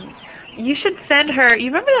 You should send her. You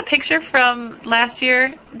remember that picture from last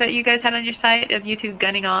year that you guys had on your site of you two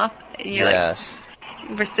gunning off? Yes.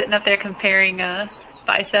 We're sitting up there comparing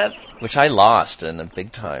biceps. Which I lost in a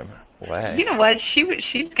big time way. You know what?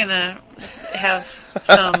 She's gonna have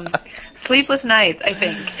some sleepless nights, I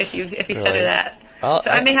think, if you Really? send her that. So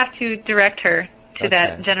I may have to direct her to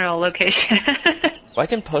that general location. Well, I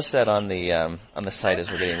can post that on the site as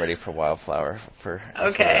we're getting ready for Wildflower. If we're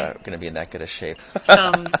going to be in that good a shape.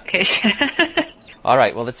 Okay. All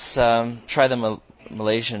right. Well, let's try the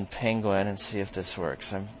Malaysian Penguin and see if this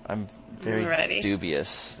works. I'm very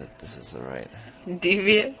dubious that this is the right.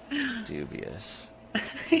 Dubious.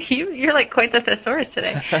 You're like quite the thesaurus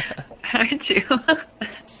today, aren't you?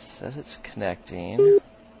 Says it's connecting.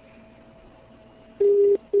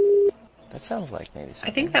 That sounds like maybe something.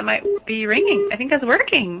 I think that might be ringing. I think that's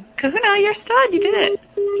working. Kahuna, you're a stud. You did it.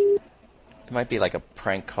 It might be like a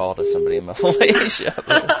prank call to somebody in Malaysia.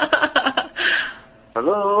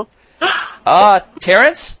 Hello?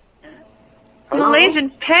 Terrence? Hello?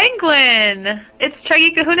 Malaysian Penguin. It's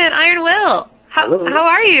Chuggy, Kahuna, and Iron Wil. How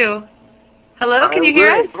are you? Hello, can you hear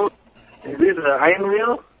us? Is this Iron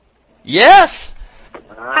Wil? Yes.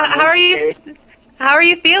 How are you? How are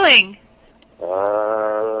you feeling?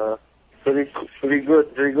 Pretty good.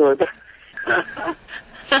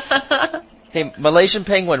 Hey, Malaysian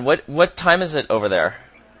Penguin, what time is it over there?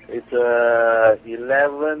 It's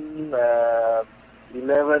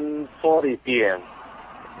 11:40 p.m.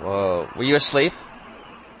 Whoa, were you asleep?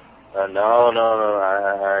 No,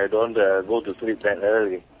 I don't go to sleep that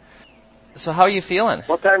early. So how are you feeling?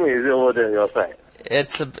 What time is it over there your side?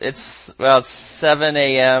 It's 7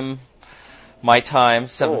 a.m. my time,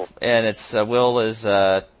 7, and it's Will is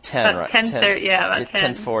 10, right? 10:30, yeah, about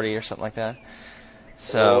 10. 10:40 or something like that.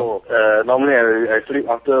 So normally I sleep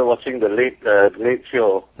after watching the late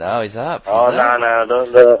show. No, he's up. No,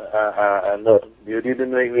 you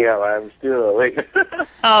didn't wake me up. I'm still awake.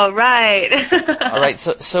 Oh, right. All right.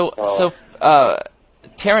 So,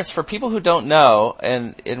 Terrence, for people who don't know,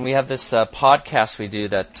 and we have this podcast we do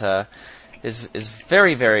that is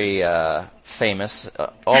very, very famous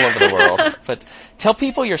all over the world. But tell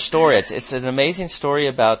people your story. It's an amazing story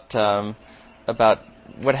about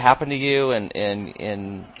what happened to you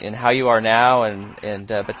and how you are now.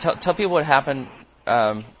 But tell people what happened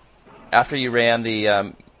after you ran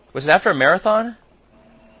the. Was it after a marathon?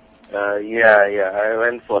 Yeah. I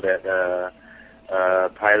went for that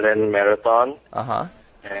Thailand marathon.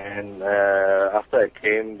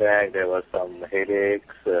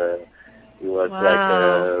 It was Wow.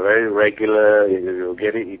 like very regular. You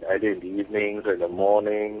get it either in the evenings or in the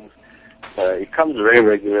mornings. It comes very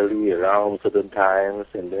regularly around certain times,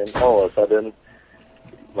 and then all of a sudden,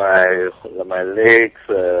 my legs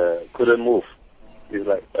couldn't move. It's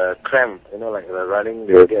like a cramp, like running,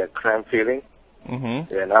 they'll get a cramp feeling.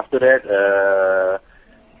 Mm-hmm. And after that,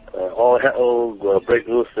 all hell will break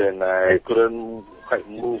loose, and I couldn't quite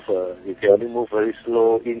move. You can only move very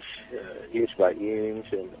slow, inch by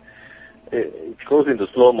inch, and it goes into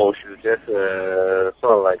slow motion. Just sort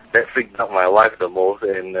of like that freaked out my wife the most,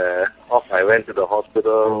 and off I went to the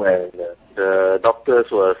hospital, and the doctors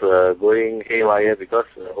was going haywire because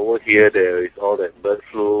over here there is all that bird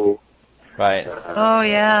flu. Right. Oh,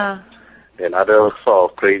 yeah. And other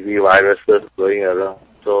sort of crazy viruses going around.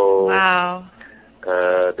 So Wow.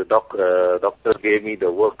 the doctor gave me the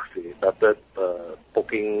works. He started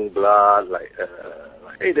poking blood, like,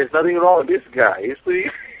 hey, there's nothing wrong with this guy. He's pretty.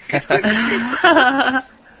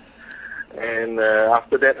 And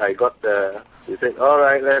after that, I got they said, all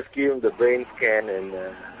right, let's give him the brain scan, and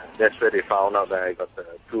that's where they found out that I got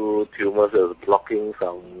 2 tumors that was blocking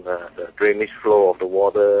the drainage flow of the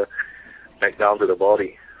water back down to the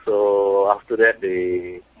body. So after that,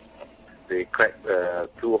 they cracked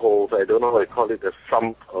 2 holes. I don't know what they call it, a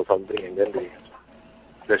sump or something, and then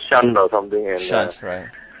the shunt or something, and Shunt, right.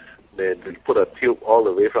 They put a tube all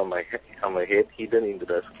the way from my head, hidden into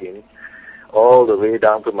the skin, all the way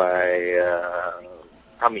down to my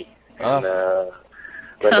tummy. And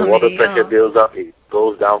when the water pressure builds up, it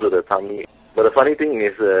goes down to the tummy. But the funny thing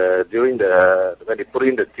is, when they put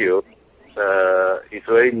in the tube, it's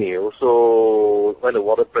very new. So when the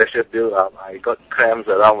water pressure built up, I got cramps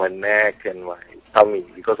around my neck and my tummy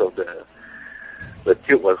because of the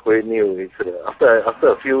tube was very new. It's after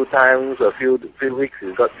a few times, a few weeks,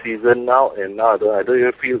 it got seasoned out, and now I don't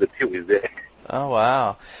even feel the tube is there. Oh, wow.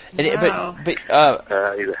 Wow. But it's a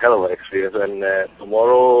hell of an experience. And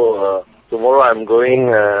tomorrow I'm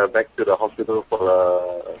going back to the hospital for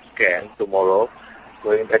a scan. Tomorrow,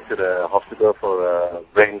 going back to the hospital for a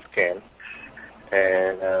brain scan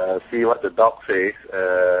and see what the doc says.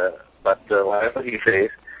 But whatever he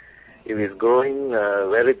says, if it's growing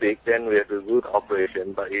very big, then we have to do the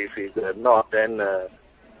operation. But if it's not, then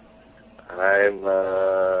I'm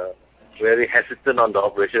very hesitant on the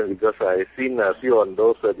operation because I've seen a few on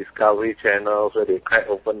those Discovery channels where they crack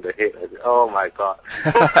open the head. I say, oh my God.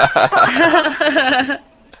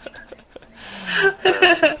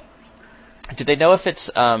 do they know if it's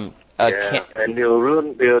and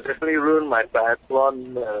they'll definitely ruin my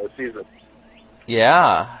biathlon season.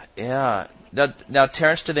 Yeah. Now,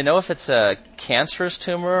 Terrence, do they know if it's a cancerous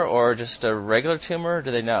tumor or just a regular tumor?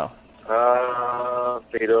 Do they know?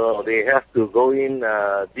 They don't. They have to go in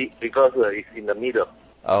deep because it's in the middle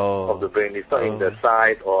of the brain. It's not in the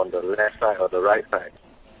side or on the left side or the right side.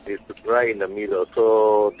 It's right in the middle.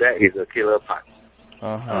 So that is the killer part.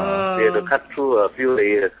 They have to cut through a few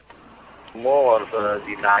layers. More of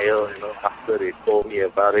denial, after they told me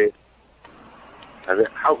about it. I said,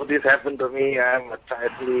 how could this happen to me? I'm a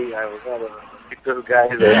triathlete. I'm not a fittest guy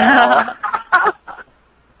there.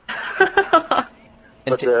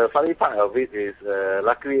 But the funny part of it is,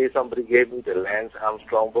 luckily somebody gave me the Lance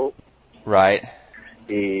Armstrong book. Right.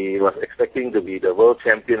 He was expecting to be the world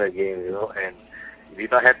champion again, and it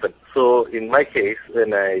did not happen. So in my case,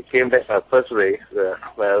 when I came back my first race,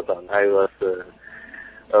 marathon, I was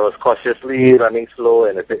cautiously running slow,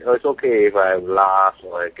 and I said, it's okay if I'm last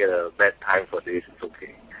or I get a bad time for this, it's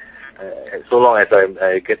okay. So long as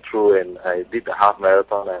I get through and I did the half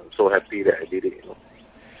marathon, I'm so happy that I did it,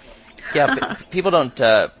 Yeah, but people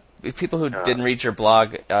who didn't read your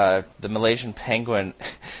blog, the Malaysian Penguin,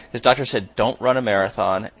 his doctor said, don't run a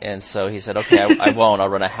marathon. And so he said, okay, I won't. I'll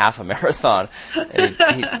run a half a marathon. And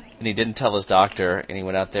he didn't tell his doctor, and he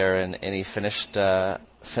went out there and he finished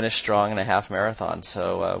strong in a half marathon.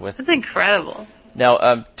 So that's incredible.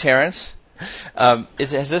 Now, Terrence, has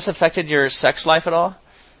this affected your sex life at all?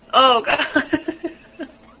 Oh, God.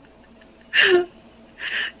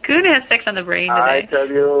 Kahuna has sex on the brain today. I tell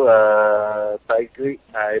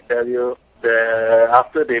you,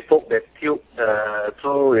 after they poked that tube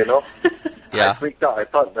through, Yeah. I freaked out. I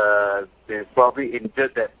thought they probably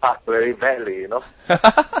injured that part very badly, When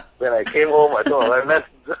I came home, I thought, let's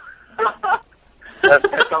set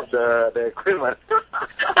up the equipment.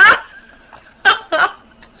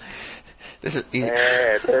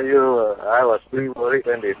 I tell you, I was pretty worried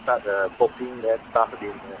when they started poking that stuff in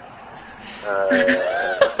there.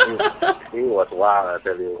 He was wild, I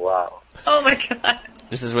tell you, wow. Oh my God.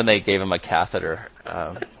 This is when they gave him a catheter.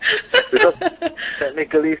 Because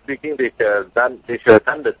technically speaking, they should have done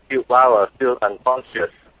the tube while I was still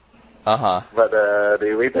unconscious. But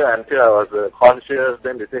they waited until I was conscious.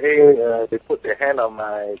 Then they say, hey, they put their hand on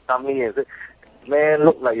my tummy and say, man,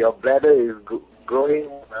 look like your bladder is growing,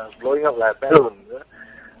 blowing up like a balloon.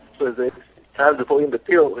 So they time to put in the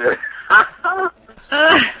tube.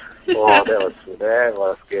 Oh, that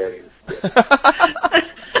was scary.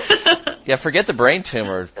 Yeah, forget the brain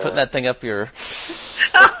tumor. Putting that thing up your...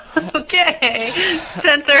 Okay.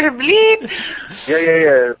 Censor bleep.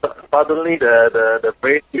 Yeah. Suddenly the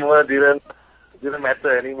brain tumor didn't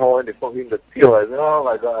matter anymore when they put in the tube. I said, oh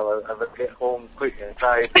my God, I must get home quick and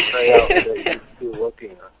try out whether it's still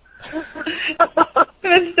working.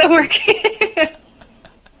 It's still working.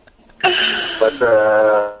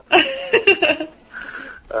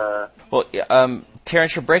 Well,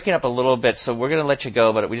 Terrence, you're breaking up a little bit, so we're going to let you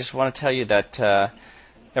go, but we just want to tell you that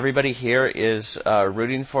everybody here is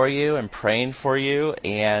rooting for you and praying for you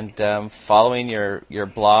and following your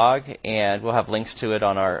blog, and we'll have links to it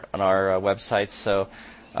on our website. So,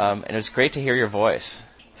 and it was great to hear your voice.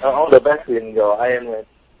 All the best in your Ironman.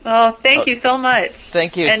 Oh, thank you so much.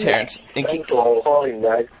 Thank you, Terrence. Thanks for calling,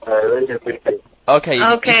 guys. I really appreciate it. Okay,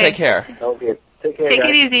 you take care. Okay, take care, Take guys.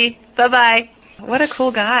 it easy. Bye-bye. What a cool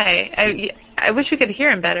guy. I wish we could hear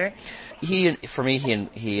him better. For me,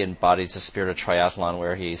 he embodies the spirit of triathlon,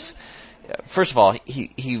 where he's, first of all,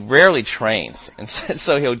 he rarely trains, and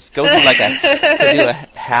so he'll go through he'll do a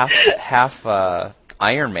half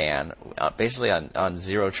Ironman, basically on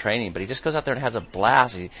zero training, but he just goes out there and has a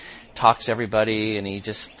blast. He talks to everybody, and he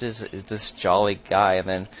just is this jolly guy. And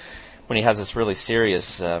then when he has this really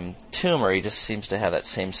serious tumor, he just seems to have that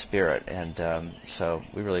same spirit, and so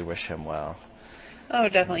we really wish him well. Oh,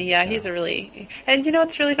 definitely. Yeah, he's a really... And you know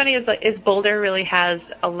what's really funny is Boulder really has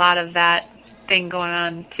a lot of that thing going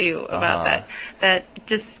on, too, about that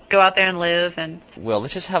just go out there and live. And Well,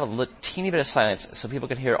 let's just have a teeny bit of silence so people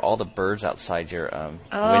can hear all the birds outside your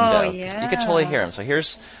window. Yeah. You can totally hear them. So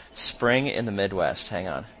here's spring in the Midwest. Hang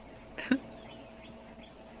on.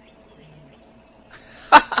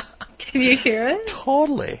 Can you hear it?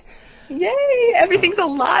 Totally. Yay! Everything's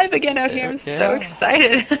alive again out here. I'm so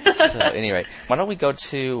excited. So anyway, why don't we go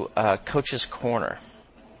to Coach's Corner?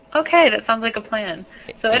 Okay, that sounds like a plan.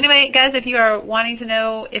 So anyway, guys, if you are wanting to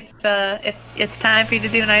know if it's time for you to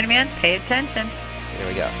do an Ironman, pay attention. Here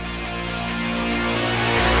we go.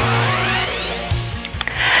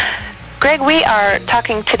 Greg, we are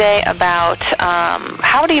talking today about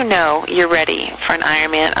how do you know you're ready for an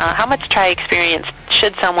Ironman? How much tri experience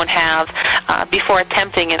should someone have before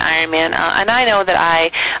attempting an Ironman? And I know that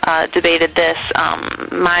I debated this.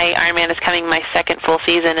 My Ironman is coming my second full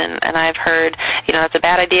season, and I've heard, that's a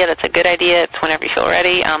bad idea, that's a good idea, it's whenever you feel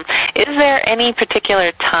ready. Is there any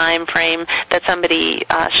particular time frame that somebody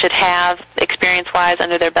should have experience-wise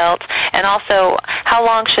under their belt? And also, how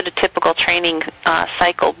long should a typical training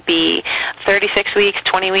cycle be? 36 weeks,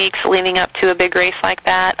 20 weeks leading up to a big race like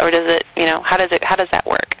that? Or does it, how does that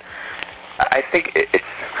work? I think it's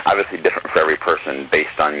obviously different for every person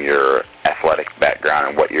based on your athletic background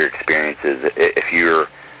and what your experience is. If you're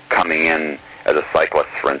coming in as a cyclist,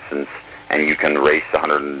 for instance, and you can race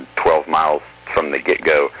 112 miles from the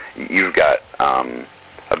get-go, you've got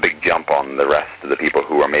a big jump on the rest of the people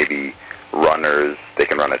who are maybe runners. They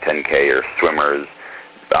can run a 10K or swimmers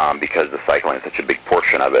because the cycling is such a big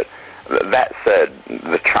portion of it. That said,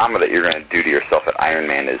 the trauma that you're going to do to yourself at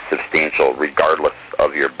Ironman is substantial regardless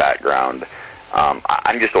of your background.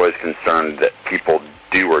 I'm just always concerned that people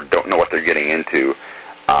do or don't know what they're getting into.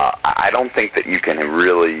 I don't think that you can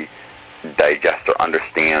really digest or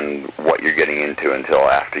understand what you're getting into until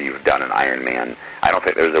after you've done an Ironman. I don't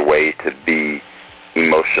think there's a way to be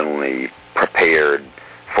emotionally prepared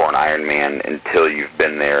for an Ironman until you've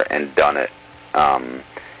been there and done it.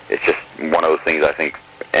 It's just one of those things I think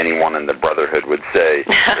anyone in the Brotherhood would say.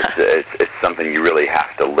 It's something you really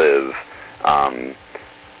have to live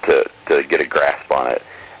to get a grasp on it.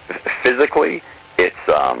 Physically, it's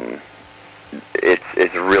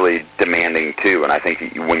really demanding too, and I think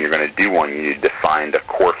when you're going to do one, you need to find a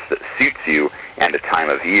course that suits you and a time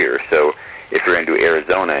of year. So if you're going to do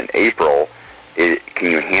Arizona in April,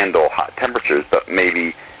 can you handle hot temperatures, but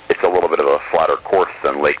maybe it's a little bit of a flatter course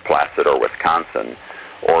than Lake Placid or Wisconsin?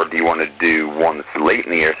 Or do you want to do one that's late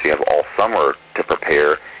in the year so you have all summer to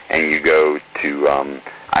prepare, and you go to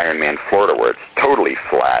Ironman Florida where it's totally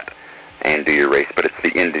flat and do your race, but it's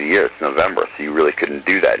the end of the year, it's November, so you really couldn't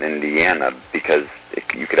do that in Indiana because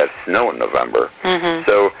you could have snow in November. Mm-hmm.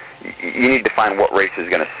 So you need to find what race is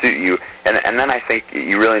going to suit you, and then I think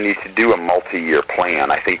you really need to do a multi-year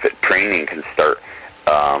plan. I think that training can start,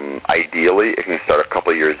 ideally, it can start a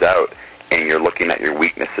couple of years out, and you're looking at your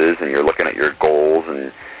weaknesses and you're looking at your goals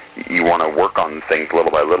and you want to work on things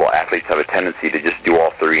little by little. Athletes have a tendency to just do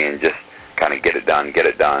all three and just kind of get it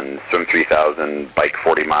done. Swim 3,000, bike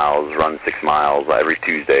 40 miles, run 6 miles every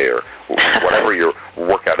Tuesday, or whatever your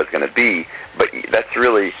workout is going to be. But that's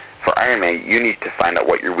really, for Ironman, you need to find out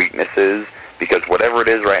what your weakness is, because whatever it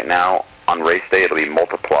is right now, on race day, it'll be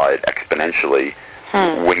multiplied exponentially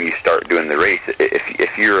when you start doing the race.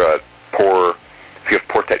 If you have poor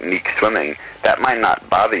technique swimming, that might not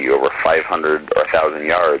bother you over 500 or 1,000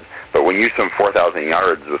 yards. But when you swim 4,000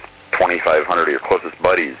 yards with 2,500 of your closest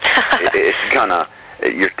buddies,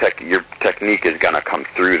 your technique is gonna come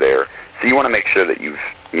through there. So you want to make sure that you've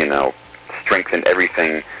strengthened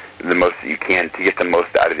everything the most that you can to get the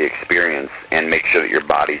most out of the experience and make sure that your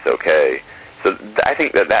body's okay. So I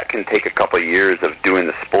think that can take a couple of years of doing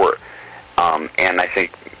the sport, and I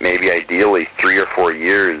think maybe ideally 3 or 4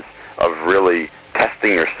 years of really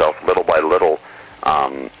testing yourself little by little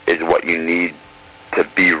is what you need to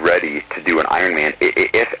be ready to do an Ironman.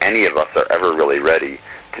 If any of us are ever really ready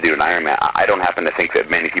to do an Ironman, I don't happen to think that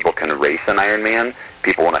many people can race an Ironman.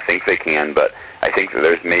 People want to think they can, but I think that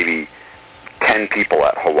there's maybe 10 people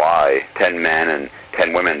at Hawaii, 10 men and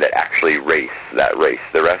 10 women that actually race that race.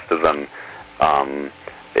 The rest of them,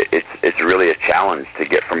 it's really a challenge to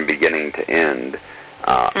get from beginning to end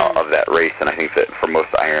of that race. And I think that for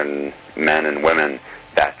most Iron men and women,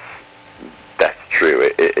 that's true.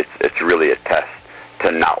 It's really a test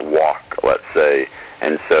to not walk, let's say.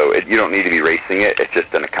 And so you don't need to be racing it. It's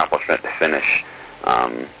just an accomplishment to finish,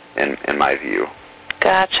 in my view.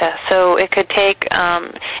 Gotcha. So it could take,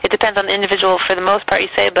 it depends on the individual for the most part, you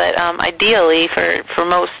say, but ideally for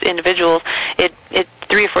most individuals, it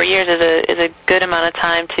 3 or 4 years is a good amount of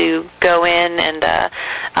time to go in and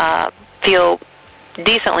feel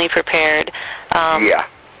decently prepared.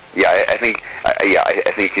 I think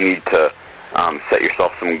you need to set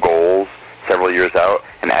yourself some goals several years out,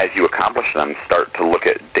 and as you accomplish them, start to look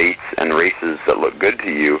at dates and races that look good to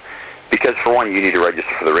you, because for one, you need to register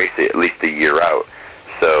for the race at least a year out.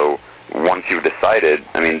 So once you've decided,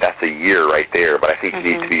 that's a year right there, but I think you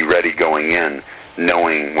need to be ready going in,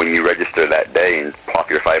 knowing when you register that day and plop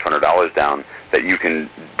your $500 down that you can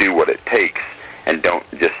do what it takes, and don't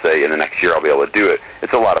just say, in the next year I'll be able to do it.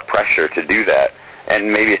 It's a lot of pressure to do that,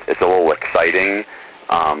 and maybe it's a little exciting,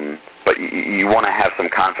 but you want to have some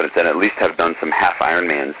confidence and at least have done some half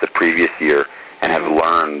Ironmans the previous year and have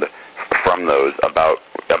learned from those about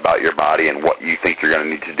your body and what you think you're going to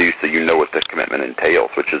need to do, so you know what the commitment entails,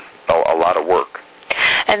 which is a lot of work.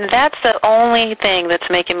 And that's the only thing that's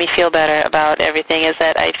making me feel better about everything, is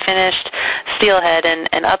that I finished Steelhead,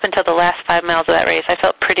 and up until the last 5 miles of that race, I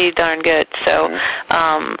felt pretty darn good. So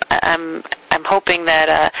I'm hoping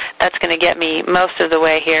that that's going to get me most of the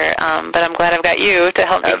way here. But I'm glad I've got you to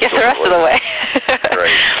help me get the rest of the way.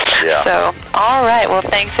 Great. Yeah. So, all right. Well,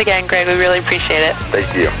 thanks again, Greg. We really appreciate it.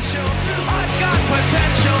 Thank you.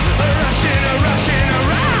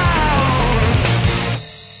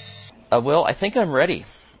 Will, I think I'm ready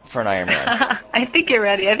for an Ironman. I think you're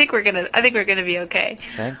ready. I think we're gonna be okay.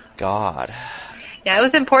 Thank God. Yeah, it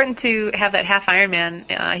was important to have that half Ironman.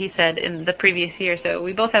 He said in the previous year, so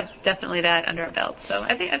we both have definitely that under our belts. So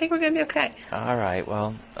I think we're gonna be okay. All right.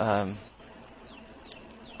 Well,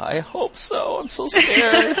 I hope so. I'm so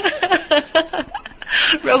scared.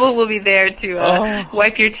 Robo will be there to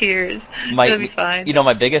wipe your tears. It'll be fine.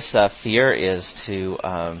 My biggest fear is to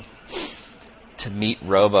meet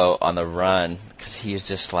Robo on the run, because he's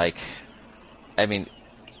just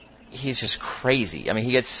he's just crazy.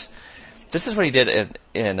 This is what he did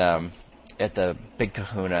in at the Big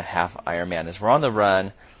Kahuna half Ironman. Is we're on the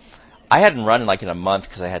run. I hadn't run in a month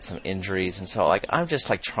because I had some injuries, and so I'm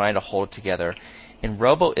just trying to hold it together. And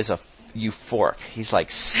Robo is a euphoric. He's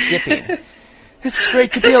skipping. It's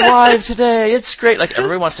great to be alive today. It's great.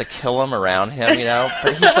 Everybody wants to kill him around him,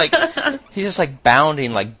 but he's just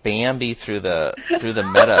bounding like Bambi through the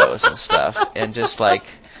meadows and stuff, and just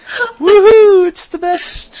woohoo! It's the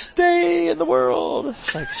best day in the world.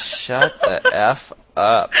 It's shut the F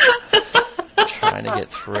up. I'm trying to get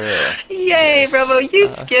through. Yay, Robo!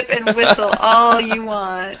 You skip and whistle all you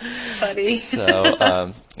want, buddy.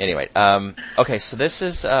 So anyway, okay. So this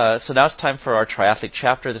is so now it's time for our triathlete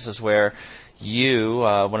chapter. This is where you,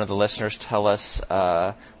 one of the listeners,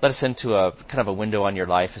 let us into a kind of a window on your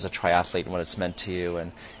life as a triathlete and what it's meant to you.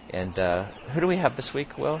 And who do we have this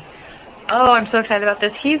week, Will? Oh, I'm so excited about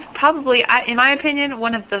this. He's probably, in my opinion,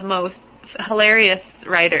 one of the most hilarious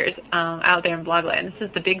writers out there in Blogland. This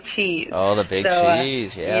is the Big Cheese. Oh, the Big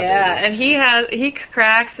Cheese, yeah. Yeah, baby. And he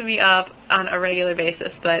cracks me up on a regular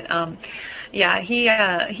basis. But Yeah, he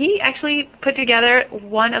actually put together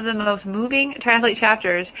one of the most moving triathlete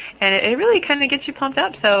chapters, and it really kind of gets you pumped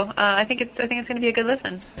up. So I think it's going to be a good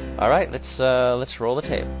listen. All right, let's roll the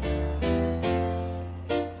tape.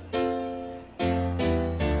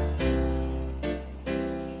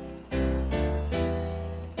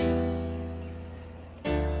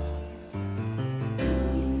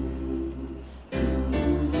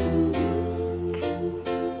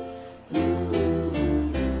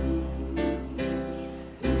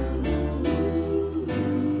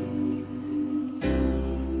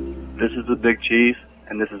 This is the Big Cheese,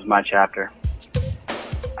 and this is my chapter.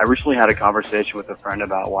 I recently had a conversation with a friend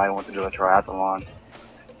about why I want to do a triathlon.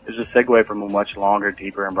 It was a segue from a much longer,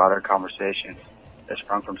 deeper, and broader conversation that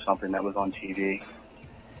sprung from something that was on TV.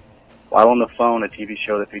 While on the phone, a TV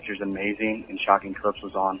show that features amazing and shocking clips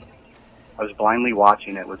was on. I was blindly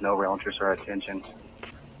watching it with no real interest or attention.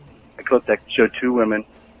 A clip that showed two women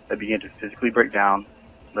that began to physically break down,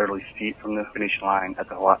 literally feet from the finish line as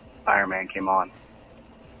the Ironman came on.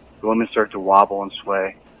 The women started to wobble and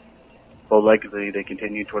sway. Bow-leggedly, they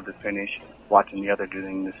continued toward the finish, watching the other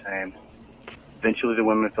doing the same. Eventually, the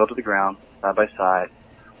women fell to the ground, side by side,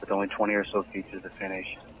 with only 20 or so feet to the finish.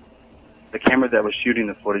 The camera that was shooting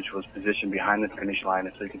the footage was positioned behind the finish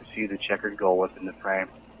line so you could see the checkered goal within the frame.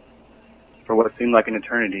 For what seemed like an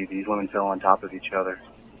eternity, these women fell on top of each other.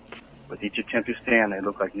 With each attempt to stand, they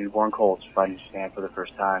looked like newborn colts fighting to stand for the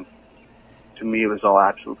first time. To me, it was all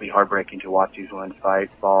absolutely heartbreaking to watch these women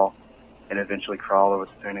fight, fall, and eventually crawl over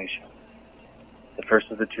the finish. The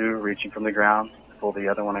first of the two, reaching from the ground, pulled the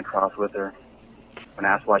other one across with her. When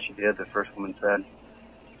asked why she did, the first woman said,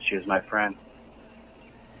 "She is my friend."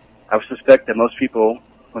 I would suspect that most people,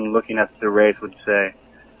 when looking at the race, would say,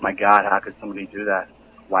 "My God, how could somebody do that?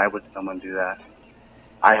 Why would someone do that?"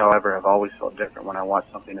 I, however, have always felt different when I watch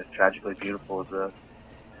something as tragically beautiful as this.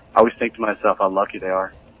 I always think to myself how lucky they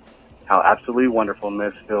are, how absolutely wonderful and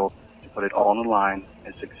this feels to put it all on the line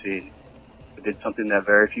and succeed. They did something that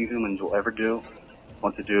very few humans will ever do,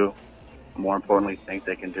 want to do, and more importantly, think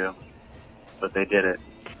they can do. But they did it.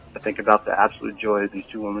 I think about the absolute joy these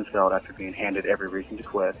two women felt after being handed every reason to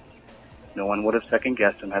quit. No one would have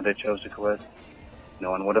second-guessed them had they chose to quit.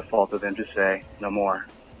 No one would have faulted them to say, "No more."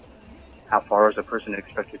 How far is a person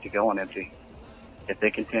expected to go on empty? If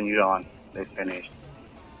they continued on, they finished.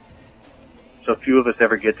 So few of us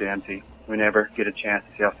ever get to empty. We never get a chance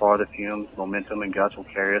to see how far the fumes, momentum, and guts will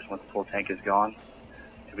carry us once the full tank is gone,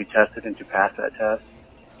 to be tested and to pass that test.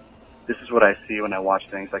 This is what I see when I watch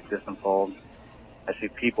things like this unfold. I see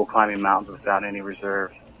people climbing mountains without any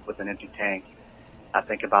reserves, with an empty tank. I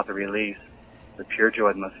think about the release, the pure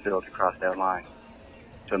joy they must feel to cross that line,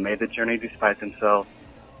 to have made the journey despite themselves,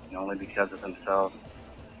 and only because of themselves.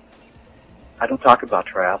 I don't talk about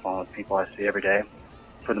triathlon with people I see every day.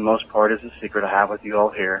 For the most part, it's a secret I have with you all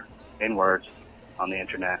here, in words, on the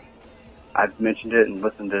internet. I've mentioned it and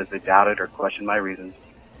listened as they doubted or questioned my reasons,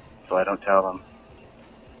 so I don't tell them.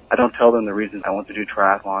 I don't tell them the reasons I want to do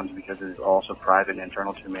triathlons because it is all so private and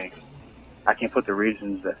internal to me. I can't put the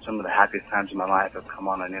reasons that some of the happiest times of my life have come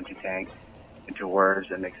on an empty tank into words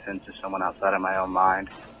that make sense to someone outside of my own mind.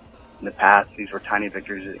 In the past, these were tiny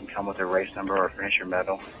victories that didn't come with a race number or a finisher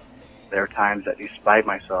medal. There are times that despite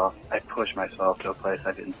myself, I pushed myself to a place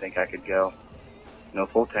I didn't think I could go. No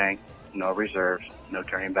full tank, no reserves, no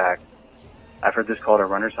turning back. I've heard this called a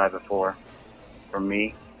runner's high before. For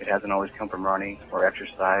me, it hasn't always come from running or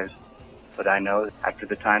exercise, but I know that after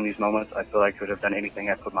the time these moments, I feel I could have done anything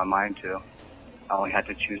I put my mind to. I only had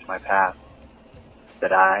to choose my path.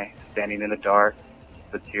 That I, standing in the dark,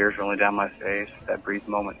 with tears rolling down my face, that brief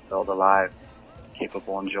moment felt alive,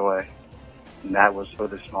 capable, and joy. And that was for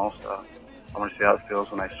the small stuff. I want to see how it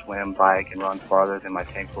feels when I swim, bike, and run farther than my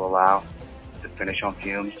tank will allow, to finish on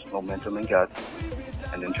fumes, momentum, and guts,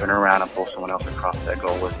 and then turn around and pull someone else across that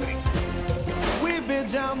goal with me.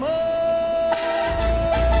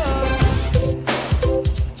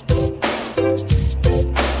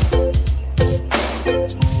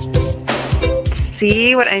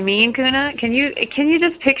 See what I mean, Kahuna? Can you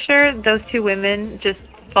just picture those two women just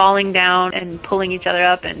falling down and pulling each other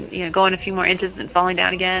up and going a few more inches and falling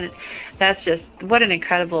down again? That's just what an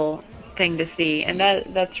incredible thing to see, and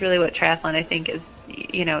that's really what triathlon I think is.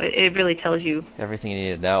 It really tells you everything you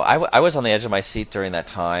need to know. I was on the edge of my seat during that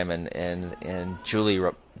time, and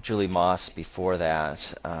Julie Moss before that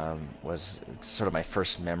was sort of my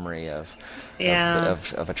first memory of a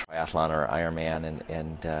triathlon or Ironman,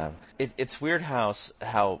 and it's weird how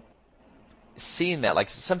seeing that, like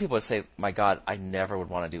some people would say, "My God, I never would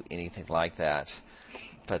want to do anything like that,"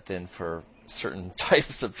 but then for certain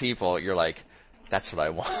types of people, you're like, "That's what I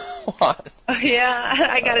want." What? Oh, yeah,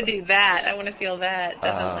 I got to do that. I want to feel that,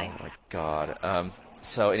 definitely. Oh, my God.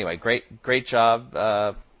 So anyway, great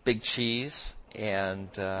job, Big Cheese, and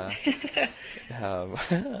yeah,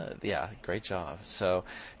 great job. So,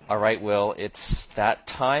 all right, Will, it's that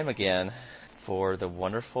time again for the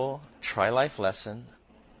wonderful Tri-Life lesson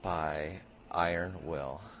by Iron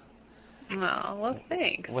Wil. Oh, well,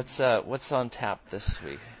 thanks. What's on tap this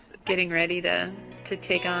week? Getting ready to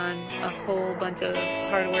take on a whole bunch of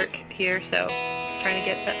hard work here, so trying to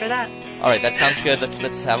get set for that. All right, that sounds good.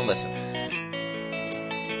 Let's have a listen.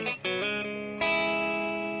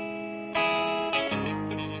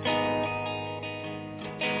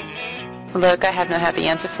 Look, I have no happy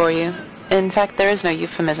answer for you. In fact, there is no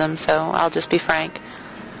euphemism, so I'll just be frank.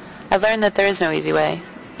 I've learned that there is no easy way,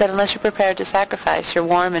 that unless you're prepared to sacrifice your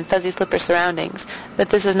warm and fuzzy slipper surroundings, that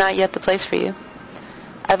this is not yet the place for you.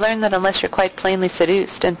 I've learned that unless you're quite plainly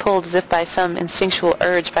seduced and pulled as if by some instinctual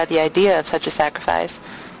urge by the idea of such a sacrifice,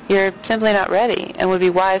 you're simply not ready, and would be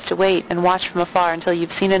wise to wait and watch from afar until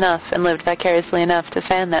you've seen enough and lived vicariously enough to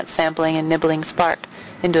fan that sampling and nibbling spark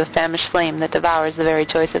into a famished flame that devours the very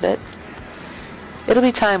choice of it. It'll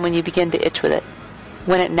be time when you begin to itch with it,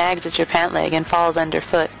 when it nags at your pant leg and falls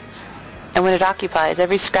underfoot, and when it occupies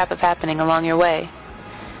every scrap of happening along your way.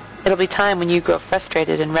 It'll be time when you grow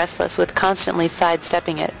frustrated and restless with constantly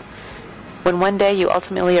sidestepping it, when one day you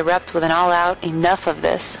ultimately erupt with an all-out enough of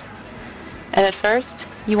this. And at first,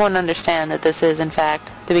 you won't understand that this is, in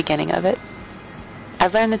fact, the beginning of it.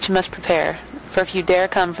 I've learned that you must prepare, for if you dare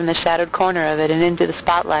come from the shadowed corner of it and into the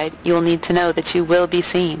spotlight, you will need to know that you will be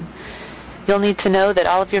seen. You'll need to know that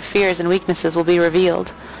all of your fears and weaknesses will be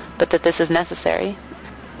revealed, but that this is necessary.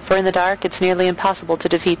 For in the dark, it's nearly impossible to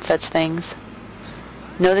defeat such things.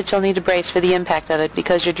 Know that you'll need to brace for the impact of it,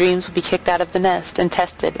 because your dreams will be kicked out of the nest and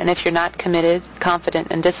tested, and if you're not committed, confident,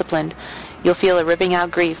 and disciplined, you'll feel a ripping out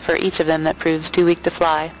grief for each of them that proves too weak to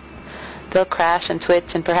fly. They'll crash and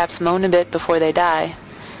twitch and perhaps moan a bit before they die,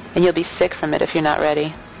 and you'll be sick from it if you're not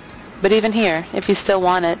ready. But even here, if you still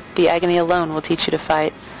want it, the agony alone will teach you to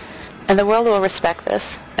fight. And the world will respect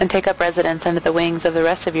this, and take up residence under the wings of the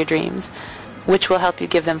rest of your dreams, which will help you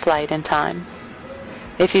give them flight in time.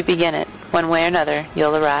 If you begin it, one way or another,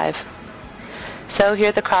 you'll arrive. So here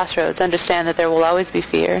at the crossroads, understand that there will always be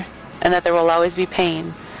fear, and that there will always be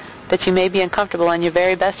pain, that you may be uncomfortable on your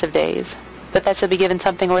very best of days, but that you'll be given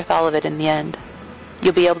something worth all of it in the end.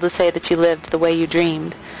 You'll be able to say that you lived the way you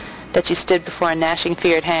dreamed, that you stood before a gnashing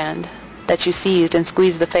fear at hand, that you seized and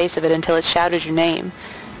squeezed the face of it until it shouted your name,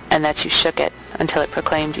 and that you shook it until it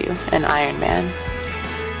proclaimed you an Iron Man.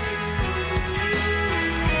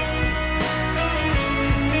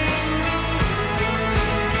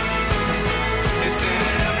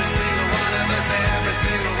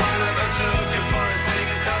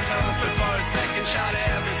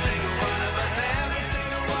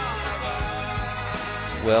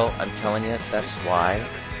 Well, I'm telling you, that's why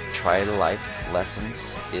Tri-Life Lessons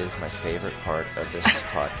is my favorite part of this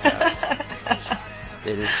podcast.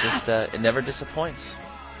 It is just, it never disappoints.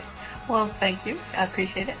 Well, thank you. I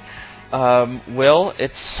appreciate it. Will,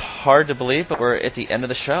 it's hard to believe, but we're at the end of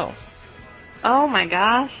the show. Oh, my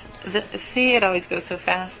gosh. See, it always goes so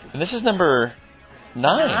fast. And this is number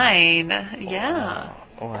 9. 9, yeah.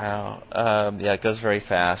 Wow. Yeah, it goes very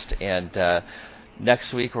fast. And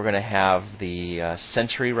next week we're going to have the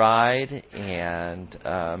Century Ride, and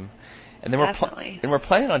then we're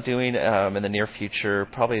planning on doing in the near future,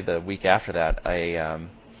 probably the week after that,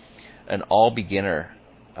 an all beginner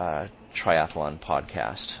triathlon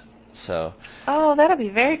podcast. So. Oh, that'll be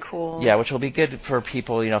very cool. Yeah, which will be good for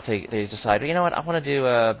people, if they decide, you know what, I want to do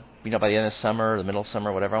by the end of the summer, or the middle of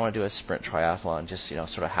summer, whatever, I want to do a sprint triathlon, just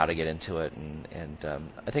sort of how to get into it, and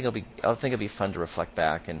I think it'll be fun to reflect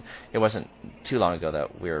back, and it wasn't too long ago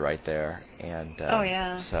that we were right there, and oh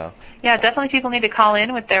yeah, so yeah, definitely people need to call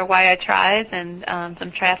in with their Why I Tries and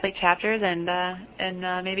some triathlete chapters, and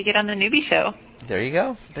maybe get on the newbie show. There you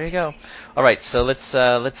go. All right, so let's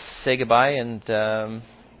say goodbye and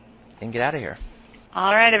get out of here.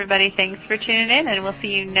 All right, everybody. Thanks for tuning in, and we'll see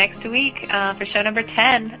you next week for show number 10.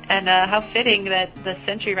 And how fitting that the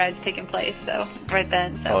Century Ride's taking place, so right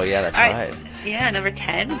then. So. Oh, yeah, that's right. Yeah, number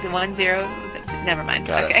 10, 10. Never mind.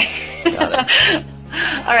 Got okay. It. Got it.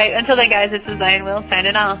 All right, until then, guys, this is Iron Wil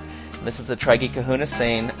signing off. This is the Tri-Geek Kahuna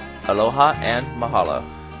saying aloha and mahalo.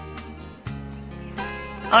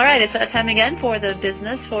 All right, it's that time again for the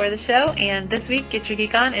business for the show, and this week, Get Your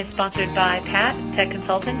Geek On is sponsored by Pat, Tech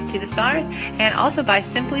Consultants to the Stars, and also by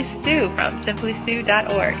Simply Stew from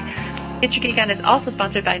simplystew.org. Get Your Geek On is also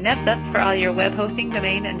sponsored by NEPSA for all your web hosting,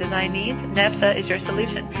 domain, and design needs. NEPSA is your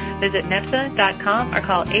solution. Visit NEPSA.com or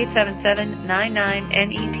call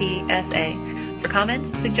 877-99-NEPSA. For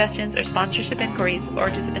comments, suggestions, or sponsorship inquiries, or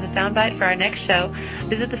to submit a soundbite for our next show,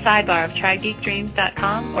 visit the sidebar of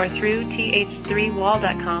trygeekdreams.com or through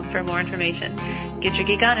th3wall.com for more information. Get Your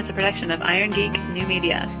Geek On is a production of Iron Geek New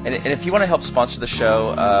Media. And if you want to help sponsor the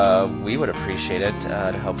show, we would appreciate it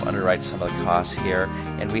to help underwrite some of the costs here.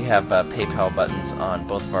 And we have PayPal buttons on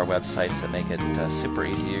both of our websites that make it super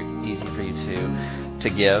easy for you to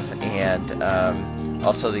give. And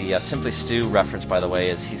also the Simply Stew reference, by the way,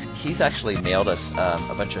 is he's actually mailed us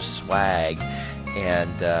a bunch of swag,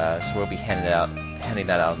 and so we'll be handing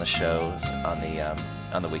that out on the shows on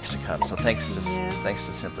the weeks to come. So thanks to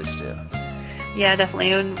Simply Stew. Yeah,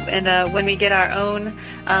 definitely. And when we get our own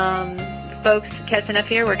folks catching up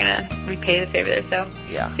here, we're gonna repay the favor there. So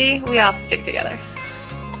yeah. See, we all stick together.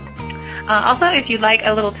 Also, if you'd like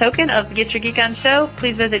a little token of Get Your Geek On show,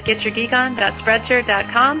 please visit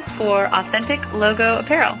getyourgeekon.spreadshirt.com for authentic logo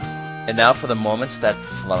apparel. And now for the moments that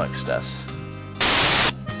flummoxed us.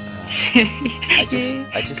 I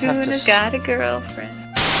just have to... Kahuna's got a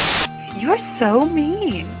girlfriend. You're so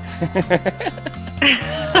mean.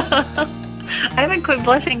 I haven't quit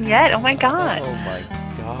blushing yet. Oh my god. Oh my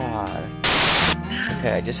god.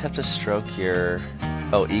 Okay, I just have to stroke your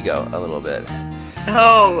ego a little bit.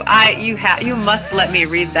 Oh, you must let me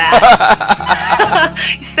read that.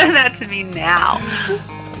 Send that to me now.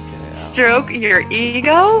 Okay, stroke your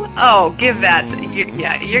ego? Oh, give that.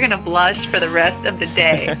 You're going to blush for the rest of the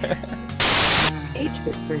day.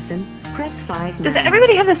 This person, press 5 now. Does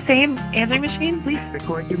everybody have the same answering machine? Please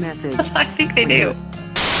record your message. I think they do.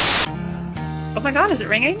 Oh my god, is it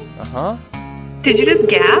ringing? Uh-huh. Did you just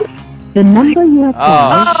gasp? The number you have shut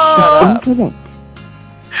dialed is incorrect.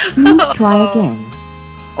 Please try again.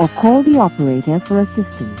 Or call the operator for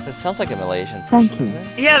assistance. It sounds like a Malaysian person. Thank you.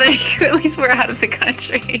 Yeah, at least we're out of the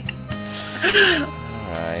country.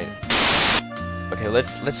 All right. Okay, let's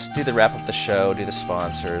do the wrap up the show. Do the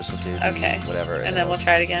sponsors. We'll do whatever, and then we'll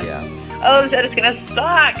try it again. Yeah. Oh, this is gonna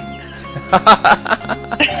suck.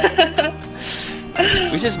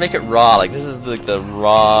 We just make it raw. Like this is like the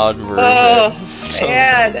raw version. Oh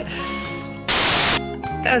man,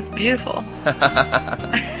 that was beautiful.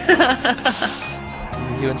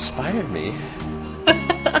 You inspired me.